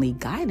her only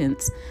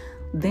guidance,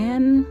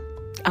 then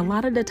a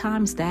lot of the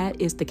times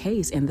that is the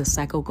case, and the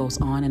cycle goes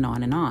on and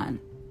on and on.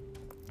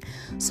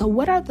 So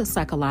what are the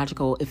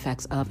psychological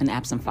effects of an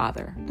absent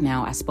father?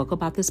 Now, I spoke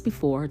about this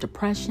before: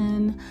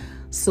 depression,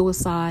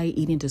 suicide,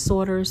 eating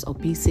disorders,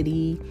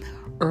 obesity,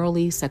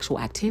 early sexual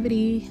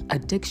activity,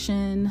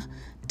 addiction,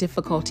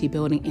 difficulty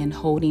building and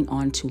holding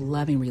on to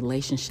loving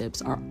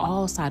relationships are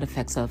all side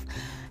effects of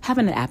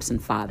having an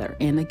absent father.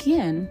 And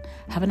again,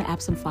 having an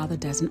absent father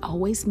doesn't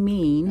always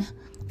mean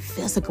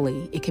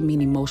physically, it can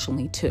mean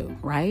emotionally too,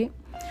 right?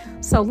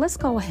 So let's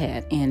go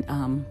ahead and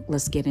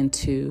let's get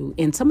into,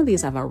 and some of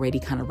these I've already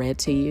kind of read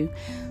to you.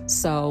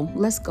 So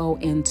let's go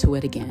into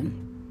it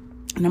again.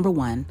 Number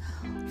 1,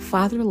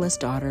 fatherless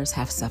daughters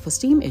have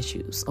self-esteem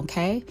issues,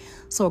 okay?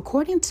 So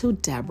according to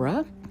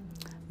Deborah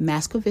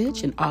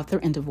Maskovich, an author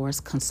and divorce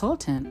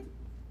consultant,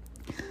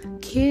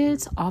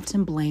 kids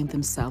often blame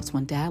themselves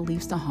when dad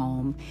leaves the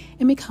home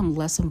and become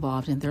less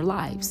involved in their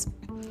lives.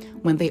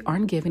 When they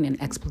aren't given an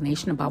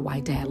explanation about why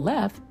dad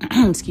left,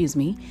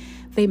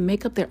 they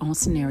make up their own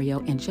scenario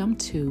and jump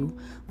to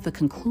the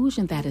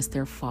conclusion that it's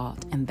their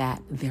fault and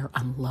that they're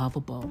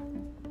unlovable.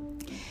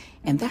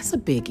 And that's a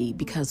biggie,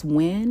 because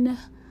when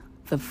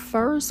the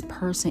first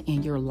person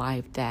in your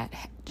life that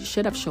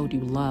should have showed you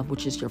love,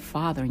 which is your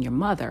father and your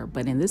mother,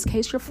 but in this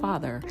case, your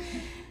father,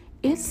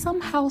 it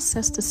somehow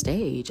sets the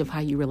stage of how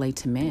you relate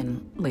to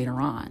men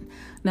later on.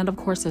 Now, of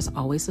course, there's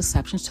always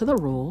exceptions to the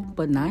rule,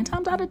 but 9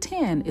 times out of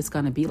 10, it's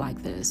going to be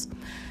like this.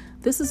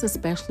 This is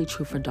especially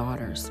true for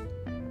daughters.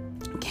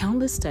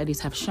 Countless studies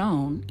have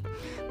shown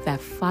that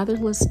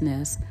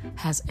fatherlessness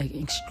has an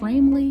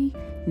extremely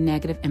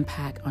negative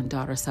impact on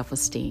daughter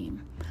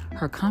self-esteem.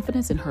 Her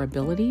confidence in her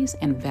abilities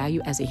and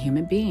value as a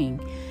human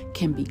being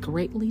can be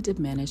greatly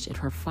diminished if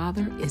her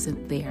father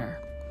isn't there.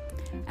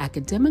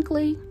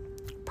 Academically,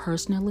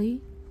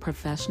 personally,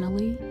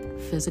 professionally,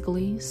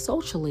 physically,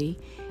 socially,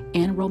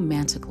 and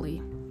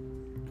romantically.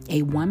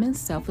 A woman's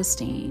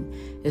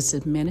self-esteem is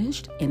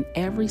diminished in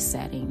every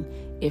setting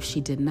if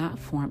she did not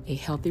form a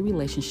healthy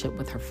relationship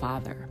with her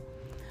father.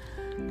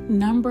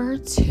 Number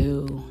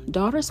 2,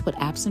 daughters with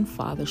absent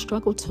fathers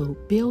struggle to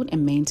build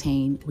and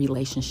maintain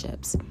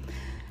relationships.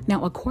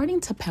 Now,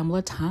 according to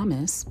Pamela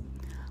Thomas,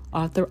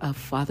 author of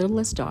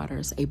Fatherless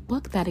Daughters, a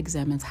book that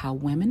examines how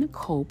women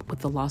cope with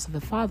the loss of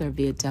a father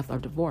via death or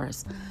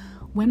divorce,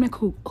 women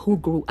who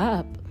grew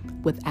up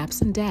with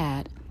absent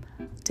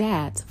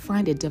dads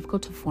find it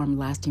difficult to form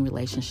lasting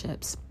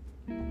relationships.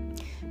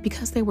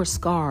 Because they were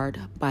scarred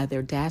by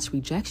their dad's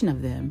rejection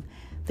of them,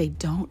 they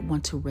don't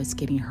want to risk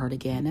getting hurt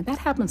again. And that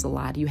happens a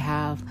lot. You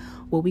have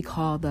what we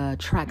call the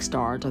track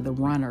stars or the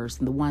runners,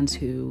 and the ones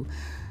who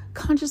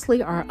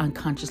consciously or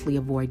unconsciously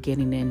avoid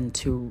getting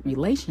into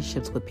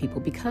relationships with people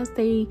because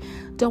they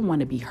don't want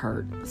to be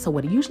hurt. So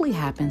what usually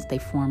happens, they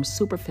form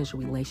superficial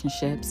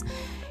relationships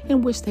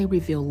in which they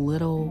reveal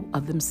little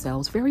of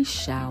themselves, very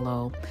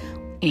shallow,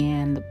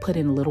 and put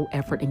in little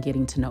effort in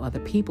getting to know other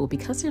people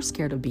because they're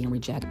scared of being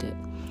rejected.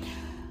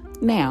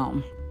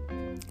 Now,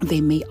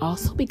 they may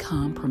also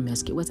become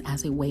promiscuous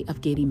as a way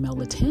of getting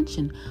male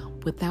attention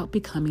without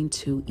becoming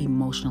too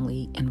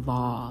emotionally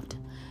involved.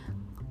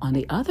 On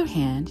the other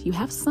hand, you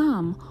have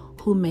some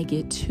who may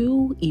get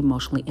too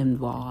emotionally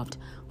involved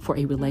for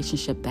a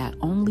relationship that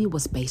only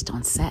was based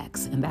on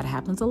sex, and that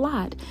happens a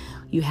lot.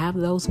 You have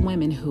those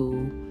women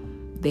who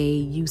they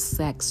use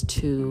sex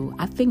to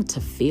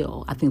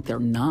feel. I think they're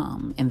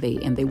numb and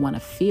they want to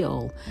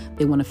feel.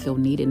 They want to feel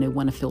needed and they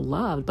want to feel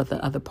loved, but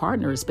the other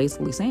partner is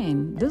basically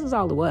saying, this is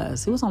all it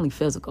was. It was only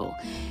physical.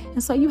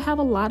 And so you have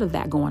a lot of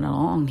that going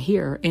on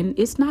here, and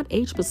it's not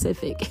age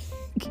specific.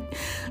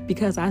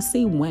 Because I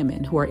see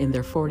women who are in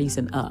their 40s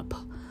and up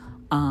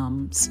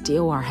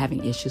still are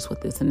having issues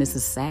with this. And this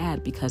is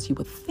sad because you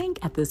would think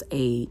at this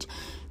age,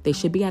 they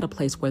should be at a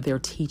place where they're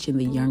teaching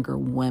the younger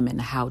women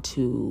how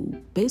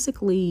to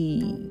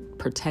basically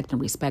protect and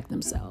respect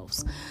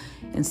themselves.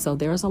 And so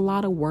there's a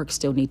lot of work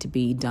still need to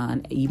be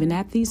done, even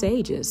at these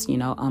ages,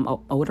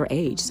 older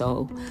age.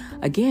 So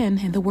again,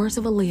 in the words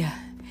of Aaliyah,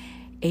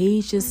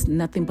 age is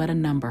nothing but a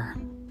number.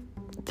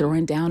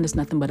 Throwing down is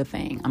nothing but a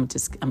thing.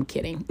 I'm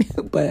kidding.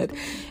 But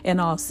in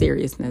all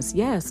seriousness,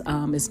 yes,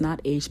 it's not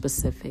age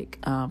specific.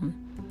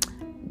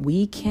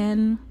 We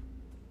can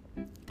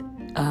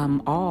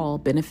all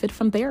benefit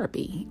from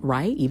therapy,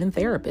 right? Even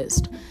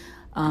therapists.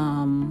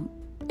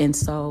 And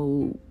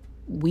so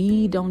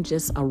we don't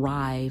just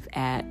arrive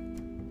at,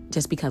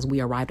 just because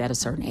we arrived at a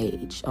certain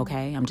age,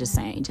 okay? I'm just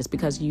saying, just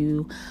because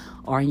you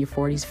are in your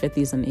 40s,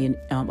 50s, and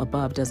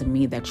above doesn't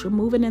mean that you're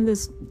moving in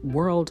this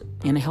world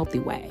in a healthy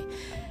way.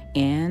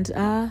 And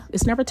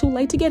it's never too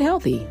late to get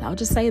healthy. I'll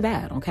just say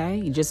that, okay?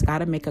 You just got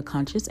to make a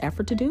conscious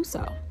effort to do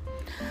so.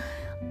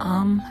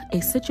 A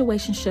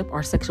situationship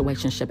or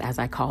sexuationship, as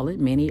I call it,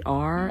 many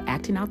are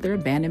acting out their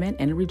abandonment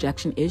and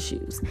rejection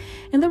issues.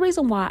 And the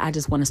reason why I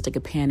just want to stick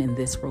a pin in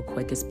this real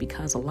quick is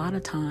because a lot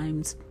of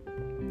times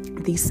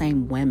these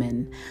same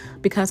women,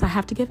 because I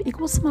have to give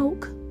equal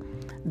smoke,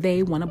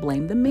 they want to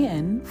blame the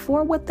men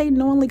for what they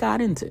knowingly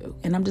got into.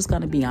 And I'm just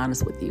going to be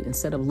honest with you.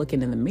 Instead of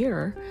looking in the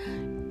mirror,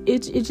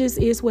 it just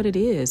is what it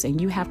is. And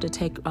you have to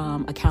take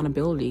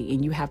accountability,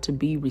 and you have to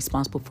be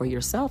responsible for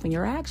yourself and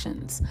your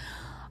actions.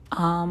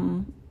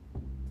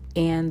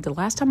 And the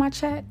last time I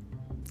checked,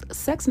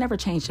 sex never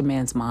changed a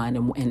man's mind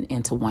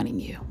into wanting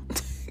you.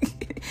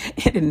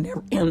 And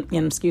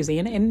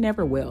it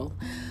never will.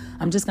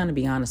 I'm just going to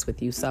be honest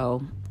with you.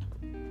 So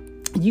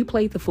you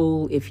played the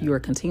fool if you're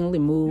continually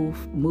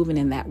moving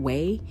in that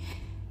way.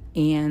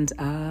 And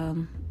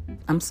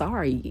I'm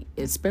sorry,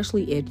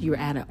 especially if you're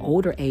at an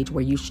older age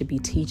where you should be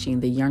teaching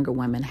the younger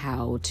women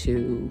how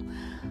to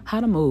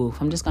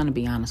move. I'm just going to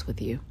be honest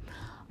with you.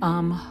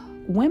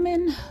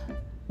 Women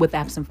with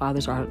absent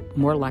fathers are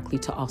more likely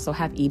to also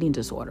have eating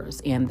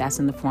disorders, and that's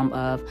in the form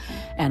of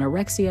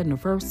anorexia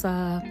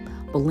nervosa,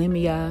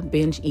 bulimia,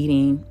 binge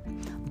eating,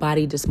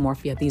 body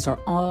dysmorphia. These are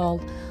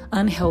all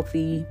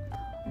unhealthy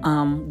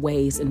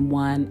ways in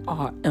one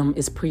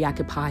is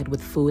preoccupied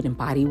with food and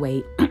body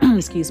weight,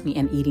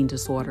 and eating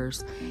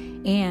disorders.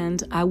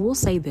 And I will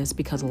say this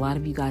because a lot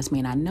of you guys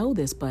may not know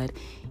this, but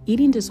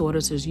eating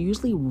disorders is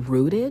usually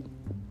rooted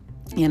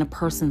in a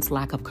person's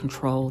lack of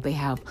control. They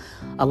have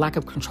a lack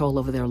of control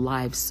over their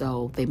lives,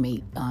 so they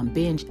may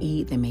binge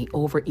eat, they may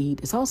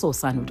overeat. It's also a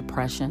sign of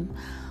depression.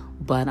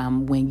 But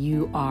when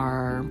you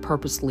are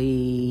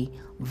purposely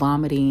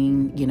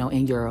vomiting,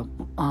 in your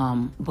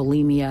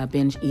bulimia,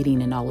 binge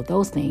eating, and all of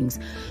those things,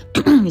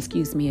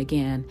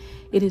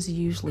 it is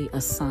usually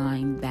a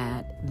sign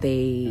that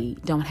they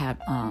don't have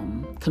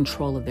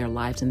control of their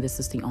lives, and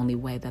this is the only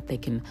way that they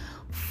can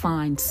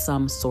find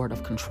some sort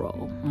of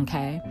control,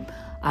 okay?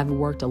 I've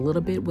worked a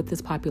little bit with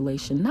this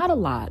population, not a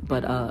lot,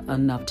 but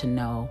enough to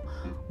know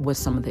what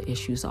some of the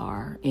issues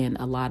are. And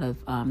a lot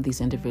of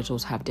these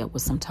individuals have dealt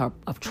with some type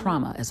of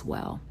trauma as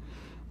well.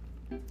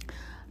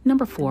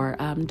 Number 4,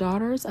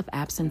 daughters of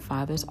absent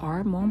fathers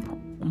are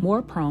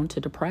more prone to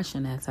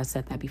depression, as I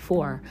said that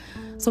before.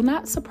 So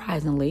not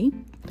surprisingly,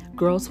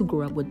 girls who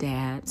grew up with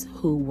dads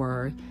who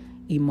were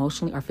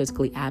emotionally or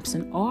physically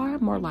absent are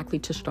more likely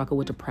to struggle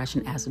with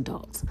depression as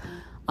adults.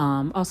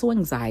 Also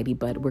anxiety,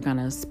 but we're going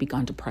to speak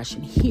on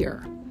depression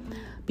here.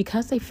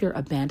 Because they fear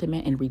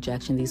abandonment and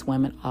rejection, these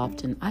women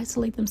often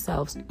isolate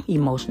themselves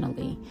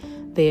emotionally.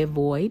 They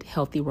avoid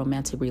healthy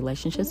romantic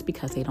relationships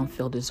because they don't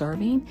feel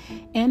deserving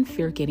and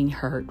fear getting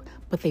hurt,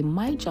 but they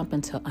might jump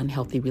into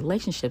unhealthy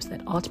relationships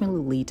that ultimately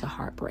lead to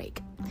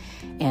heartbreak.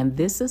 And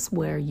this is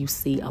where you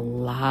see a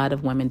lot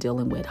of women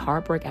dealing with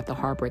heartbreak after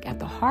heartbreak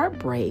after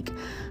heartbreak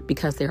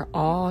because they're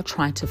all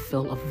trying to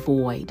fill a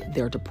void.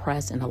 They're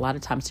depressed, and a lot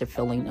of times they're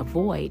filling a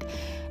void.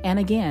 And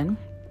again,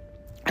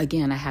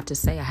 I have to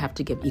say, I have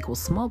to give equal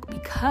smoke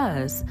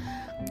because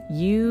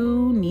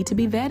you need to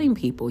be vetting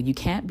people. You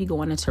can't be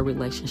going into a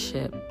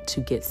relationship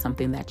to get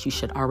something that you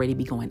should already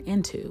be going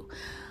into.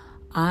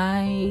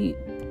 I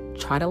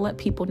try to let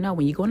people know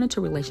when you go into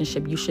a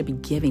relationship, you should be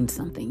giving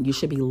something. You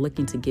should be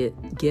looking to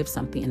give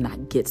something and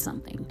not get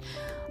something.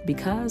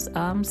 Because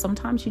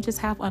sometimes you just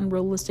have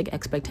unrealistic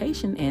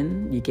expectation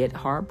and you get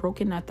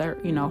heartbreak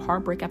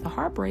after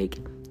heartbreak.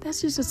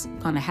 That's just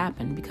going to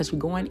happen because you're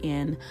going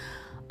in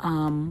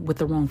with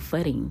the wrong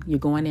footing. You're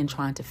going in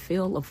trying to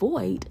fill a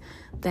void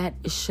that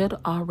should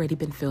already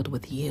been filled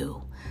with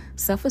you.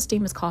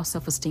 Self-esteem is called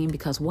self-esteem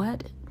because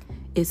what?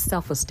 It's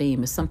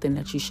self-esteem. It's something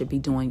that you should be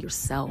doing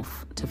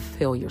yourself to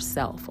fill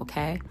yourself,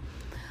 okay?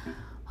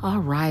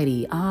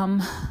 Alrighty.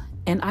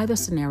 In either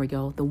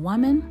scenario, the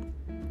woman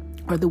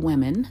or the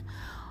women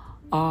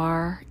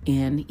are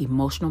in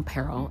emotional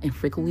peril and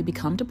frequently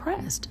become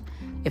depressed.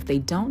 If they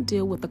don't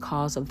deal with the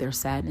cause of their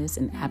sadness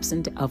and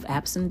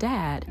absent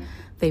dad,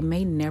 they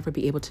may never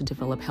be able to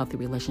develop healthy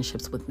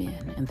relationships with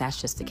men. And that's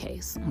just the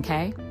case,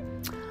 okay?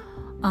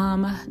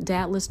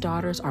 Dadless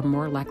daughters are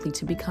more likely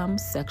to become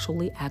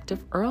sexually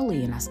active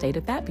early, and I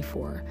stated that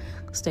before.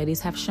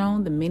 Studies have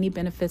shown the many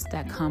benefits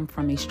that come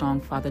from a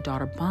strong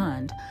father-daughter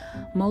bond.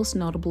 Most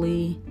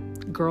notably,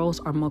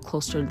 girls are more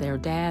closer to their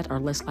dad, are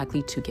less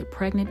likely to get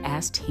pregnant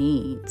as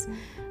teens.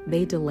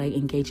 They delay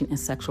engaging in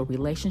sexual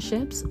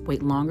relationships,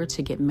 wait longer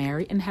to get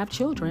married and have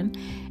children,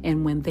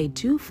 and when they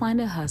do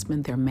find a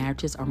husband, their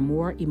marriages are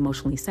more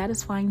emotionally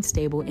satisfying,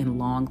 stable, and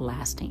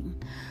long-lasting.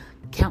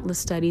 Countless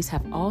studies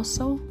have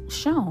also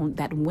shown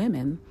that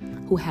women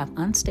who have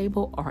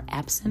unstable or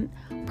absent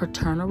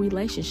paternal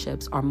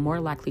relationships are more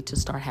likely to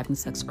start having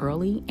sex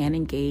early and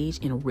engage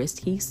in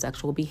risky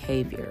sexual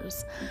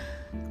behaviors.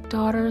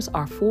 Daughters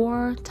are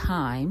 4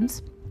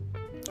 times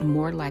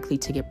more likely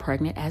to get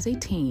pregnant as a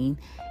teen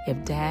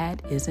if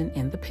dad isn't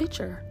in the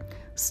picture.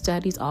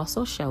 Studies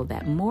also show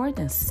that more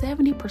than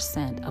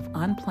 70% of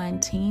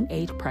unplanned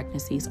teenage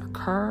pregnancies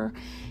occur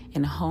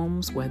in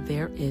homes where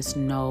there is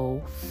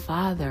no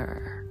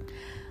father.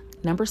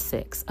 Number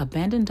 6,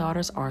 abandoned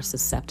daughters are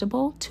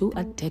susceptible to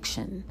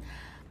addiction.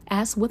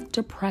 As with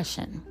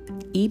depression,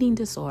 eating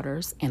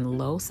disorders, and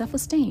low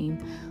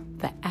self-esteem,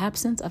 the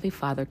absence of a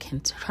father can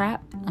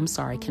trap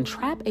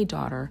a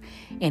daughter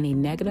in a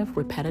negative,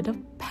 repetitive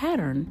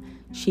pattern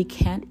she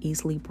can't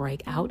easily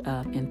break out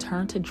of and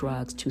turn to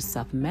drugs to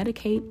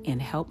self-medicate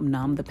and help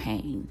numb the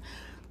pain.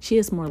 She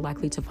is more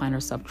likely to find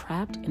herself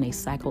trapped in a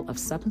cycle of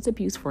substance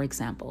abuse, for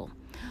example.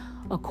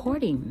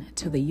 According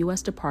to the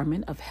U.S.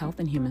 Department of Health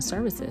and Human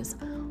Services,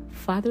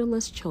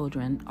 fatherless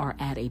children are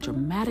at a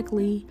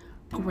dramatically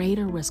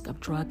greater risk of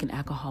drug and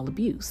alcohol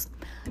abuse.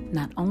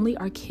 Not only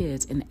are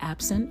kids in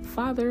father-absent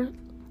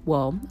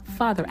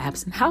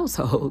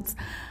households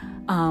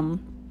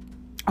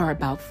are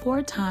about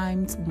 4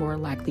 times more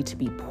likely to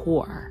be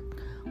poor.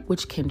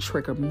 which can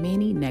trigger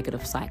many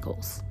negative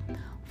cycles.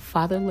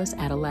 Fatherless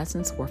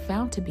adolescents were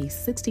found to be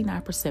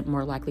 69%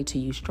 more likely to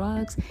use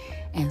drugs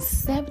and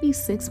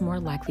 76%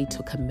 more likely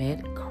to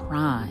commit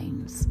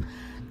crimes.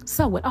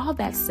 So with all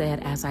that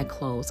said, as I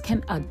close,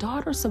 can a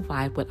daughter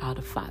survive without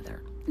a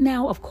father?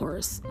 Now, of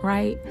course,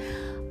 right?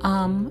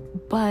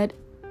 But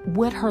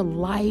would her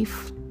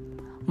life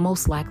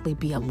most likely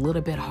be a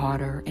little bit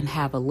harder and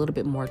have a little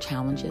bit more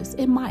challenges?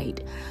 It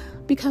might,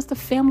 because the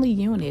family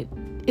unit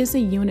is a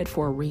unit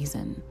for a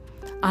reason.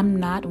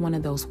 I'm not one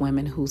of those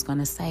women who's going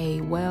to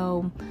say,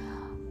 well,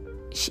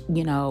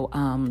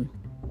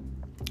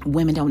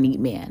 women don't need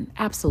men.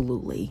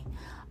 Absolutely.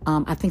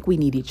 I think we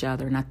need each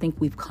other. And I think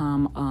we've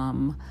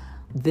come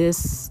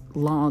this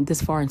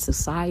far in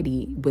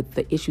society with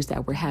the issues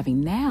that we're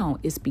having now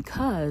is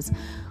because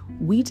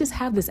we just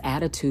have this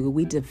attitude.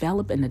 We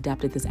developed and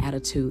adapted this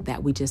attitude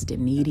that we just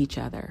didn't need each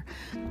other.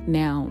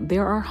 Now,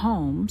 there are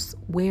homes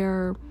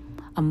where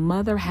a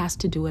mother has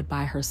to do it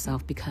by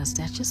herself because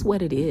that's just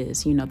what it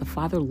is. The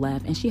father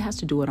left and she has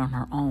to do it on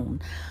her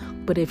own.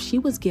 But if she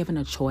was given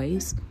a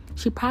choice,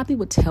 she probably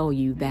would tell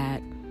you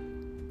that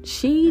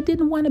she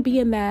didn't want to be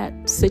in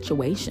that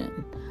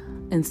situation.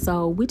 And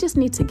so we just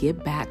need to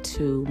get back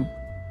to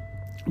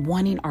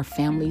wanting our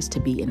families to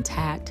be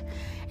intact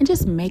and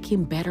just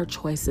making better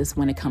choices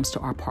when it comes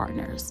to our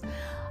partners.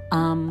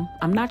 I'm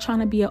not trying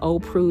to be an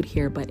old prude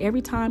here, but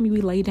every time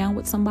you lay down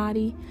with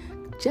somebody,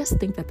 just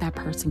think that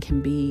person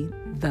can be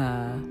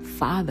the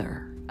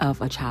father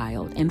of a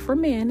child. And for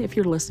men, if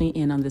you're listening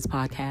in on this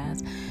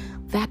podcast,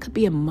 that could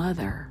be a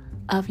mother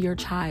of your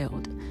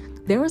child.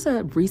 There was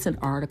a recent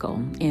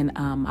article, and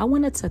I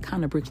wanted to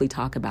kind of briefly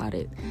talk about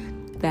it,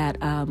 that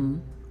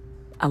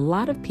a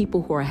lot of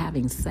people who are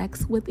having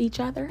sex with each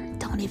other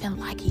don't even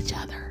like each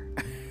other.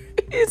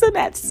 Isn't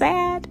that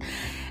sad?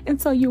 And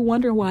so you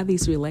wonder why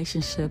these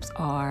relationships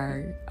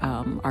are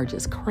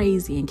just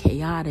crazy and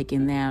chaotic.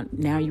 And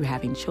now you're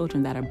having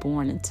children that are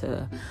born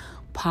into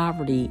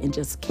poverty and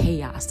just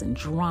chaos and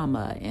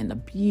drama and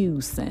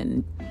abuse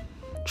and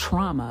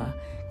trauma.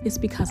 It's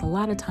because a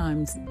lot of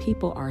times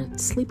people are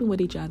sleeping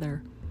with each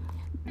other.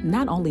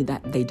 Not only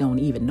that they don't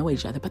even know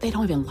each other, but they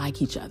don't even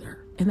like each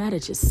other. And that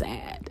is just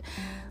sad.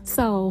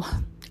 So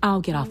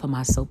I'll get off of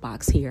my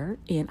soapbox here.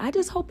 And I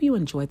just hope you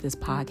enjoyed this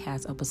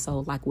podcast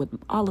episode like with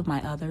all of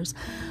my others.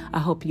 I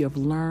hope you have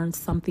learned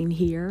something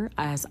here,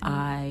 as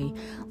I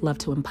love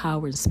to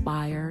empower,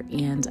 inspire,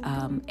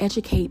 and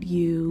educate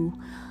you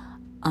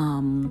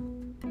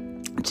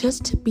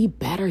just to be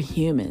better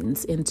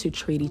humans and to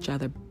treat each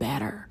other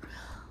better.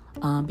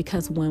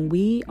 Because when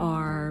we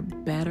are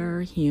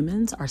better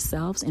humans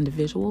ourselves,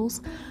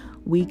 individuals,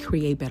 we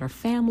create better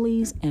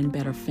families, and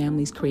better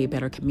families create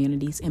better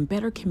communities, and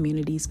better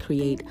communities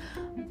create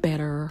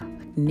better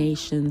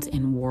nations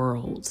and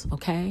worlds,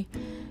 okay?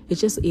 It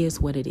just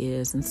is what it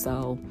is. And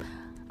so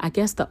I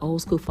guess the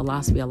old school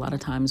philosophy, a lot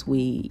of times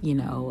we,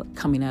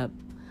 coming up,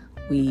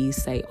 we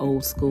say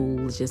old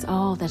school is just,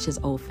 that's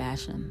just old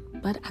fashioned.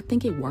 But I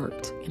think it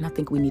worked, and I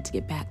think we need to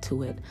get back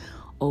to it.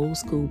 Old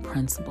school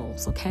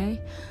principles, okay?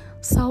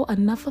 So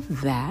enough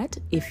of that.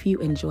 If you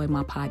enjoy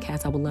my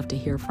podcast, I would love to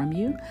hear from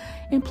you.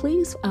 And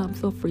please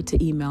feel free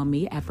to email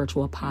me at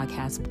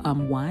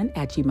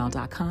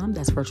virtualpodcast1@gmail.com.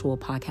 That's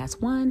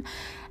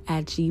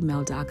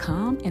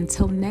virtualpodcast1@gmail.com.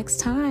 Until next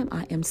time,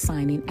 I am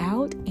signing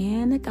out,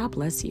 and God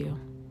bless you.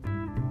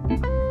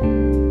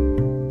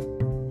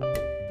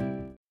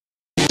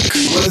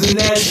 Wasn't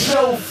that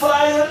so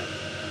fire?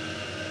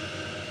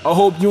 I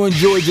hope you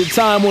enjoyed your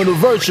time on the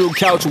virtual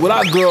couch with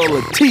our girl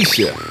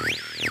Letitia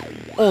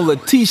on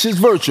Letitia's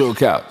virtual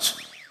couch.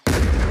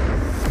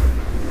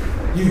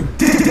 You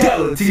did that,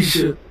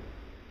 Letitia.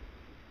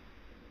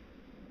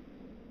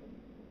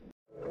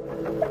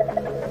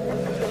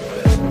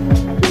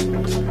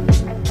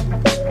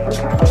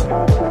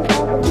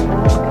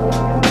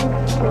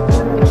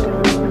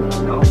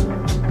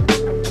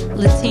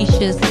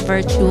 Letitia's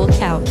virtual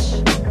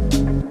couch.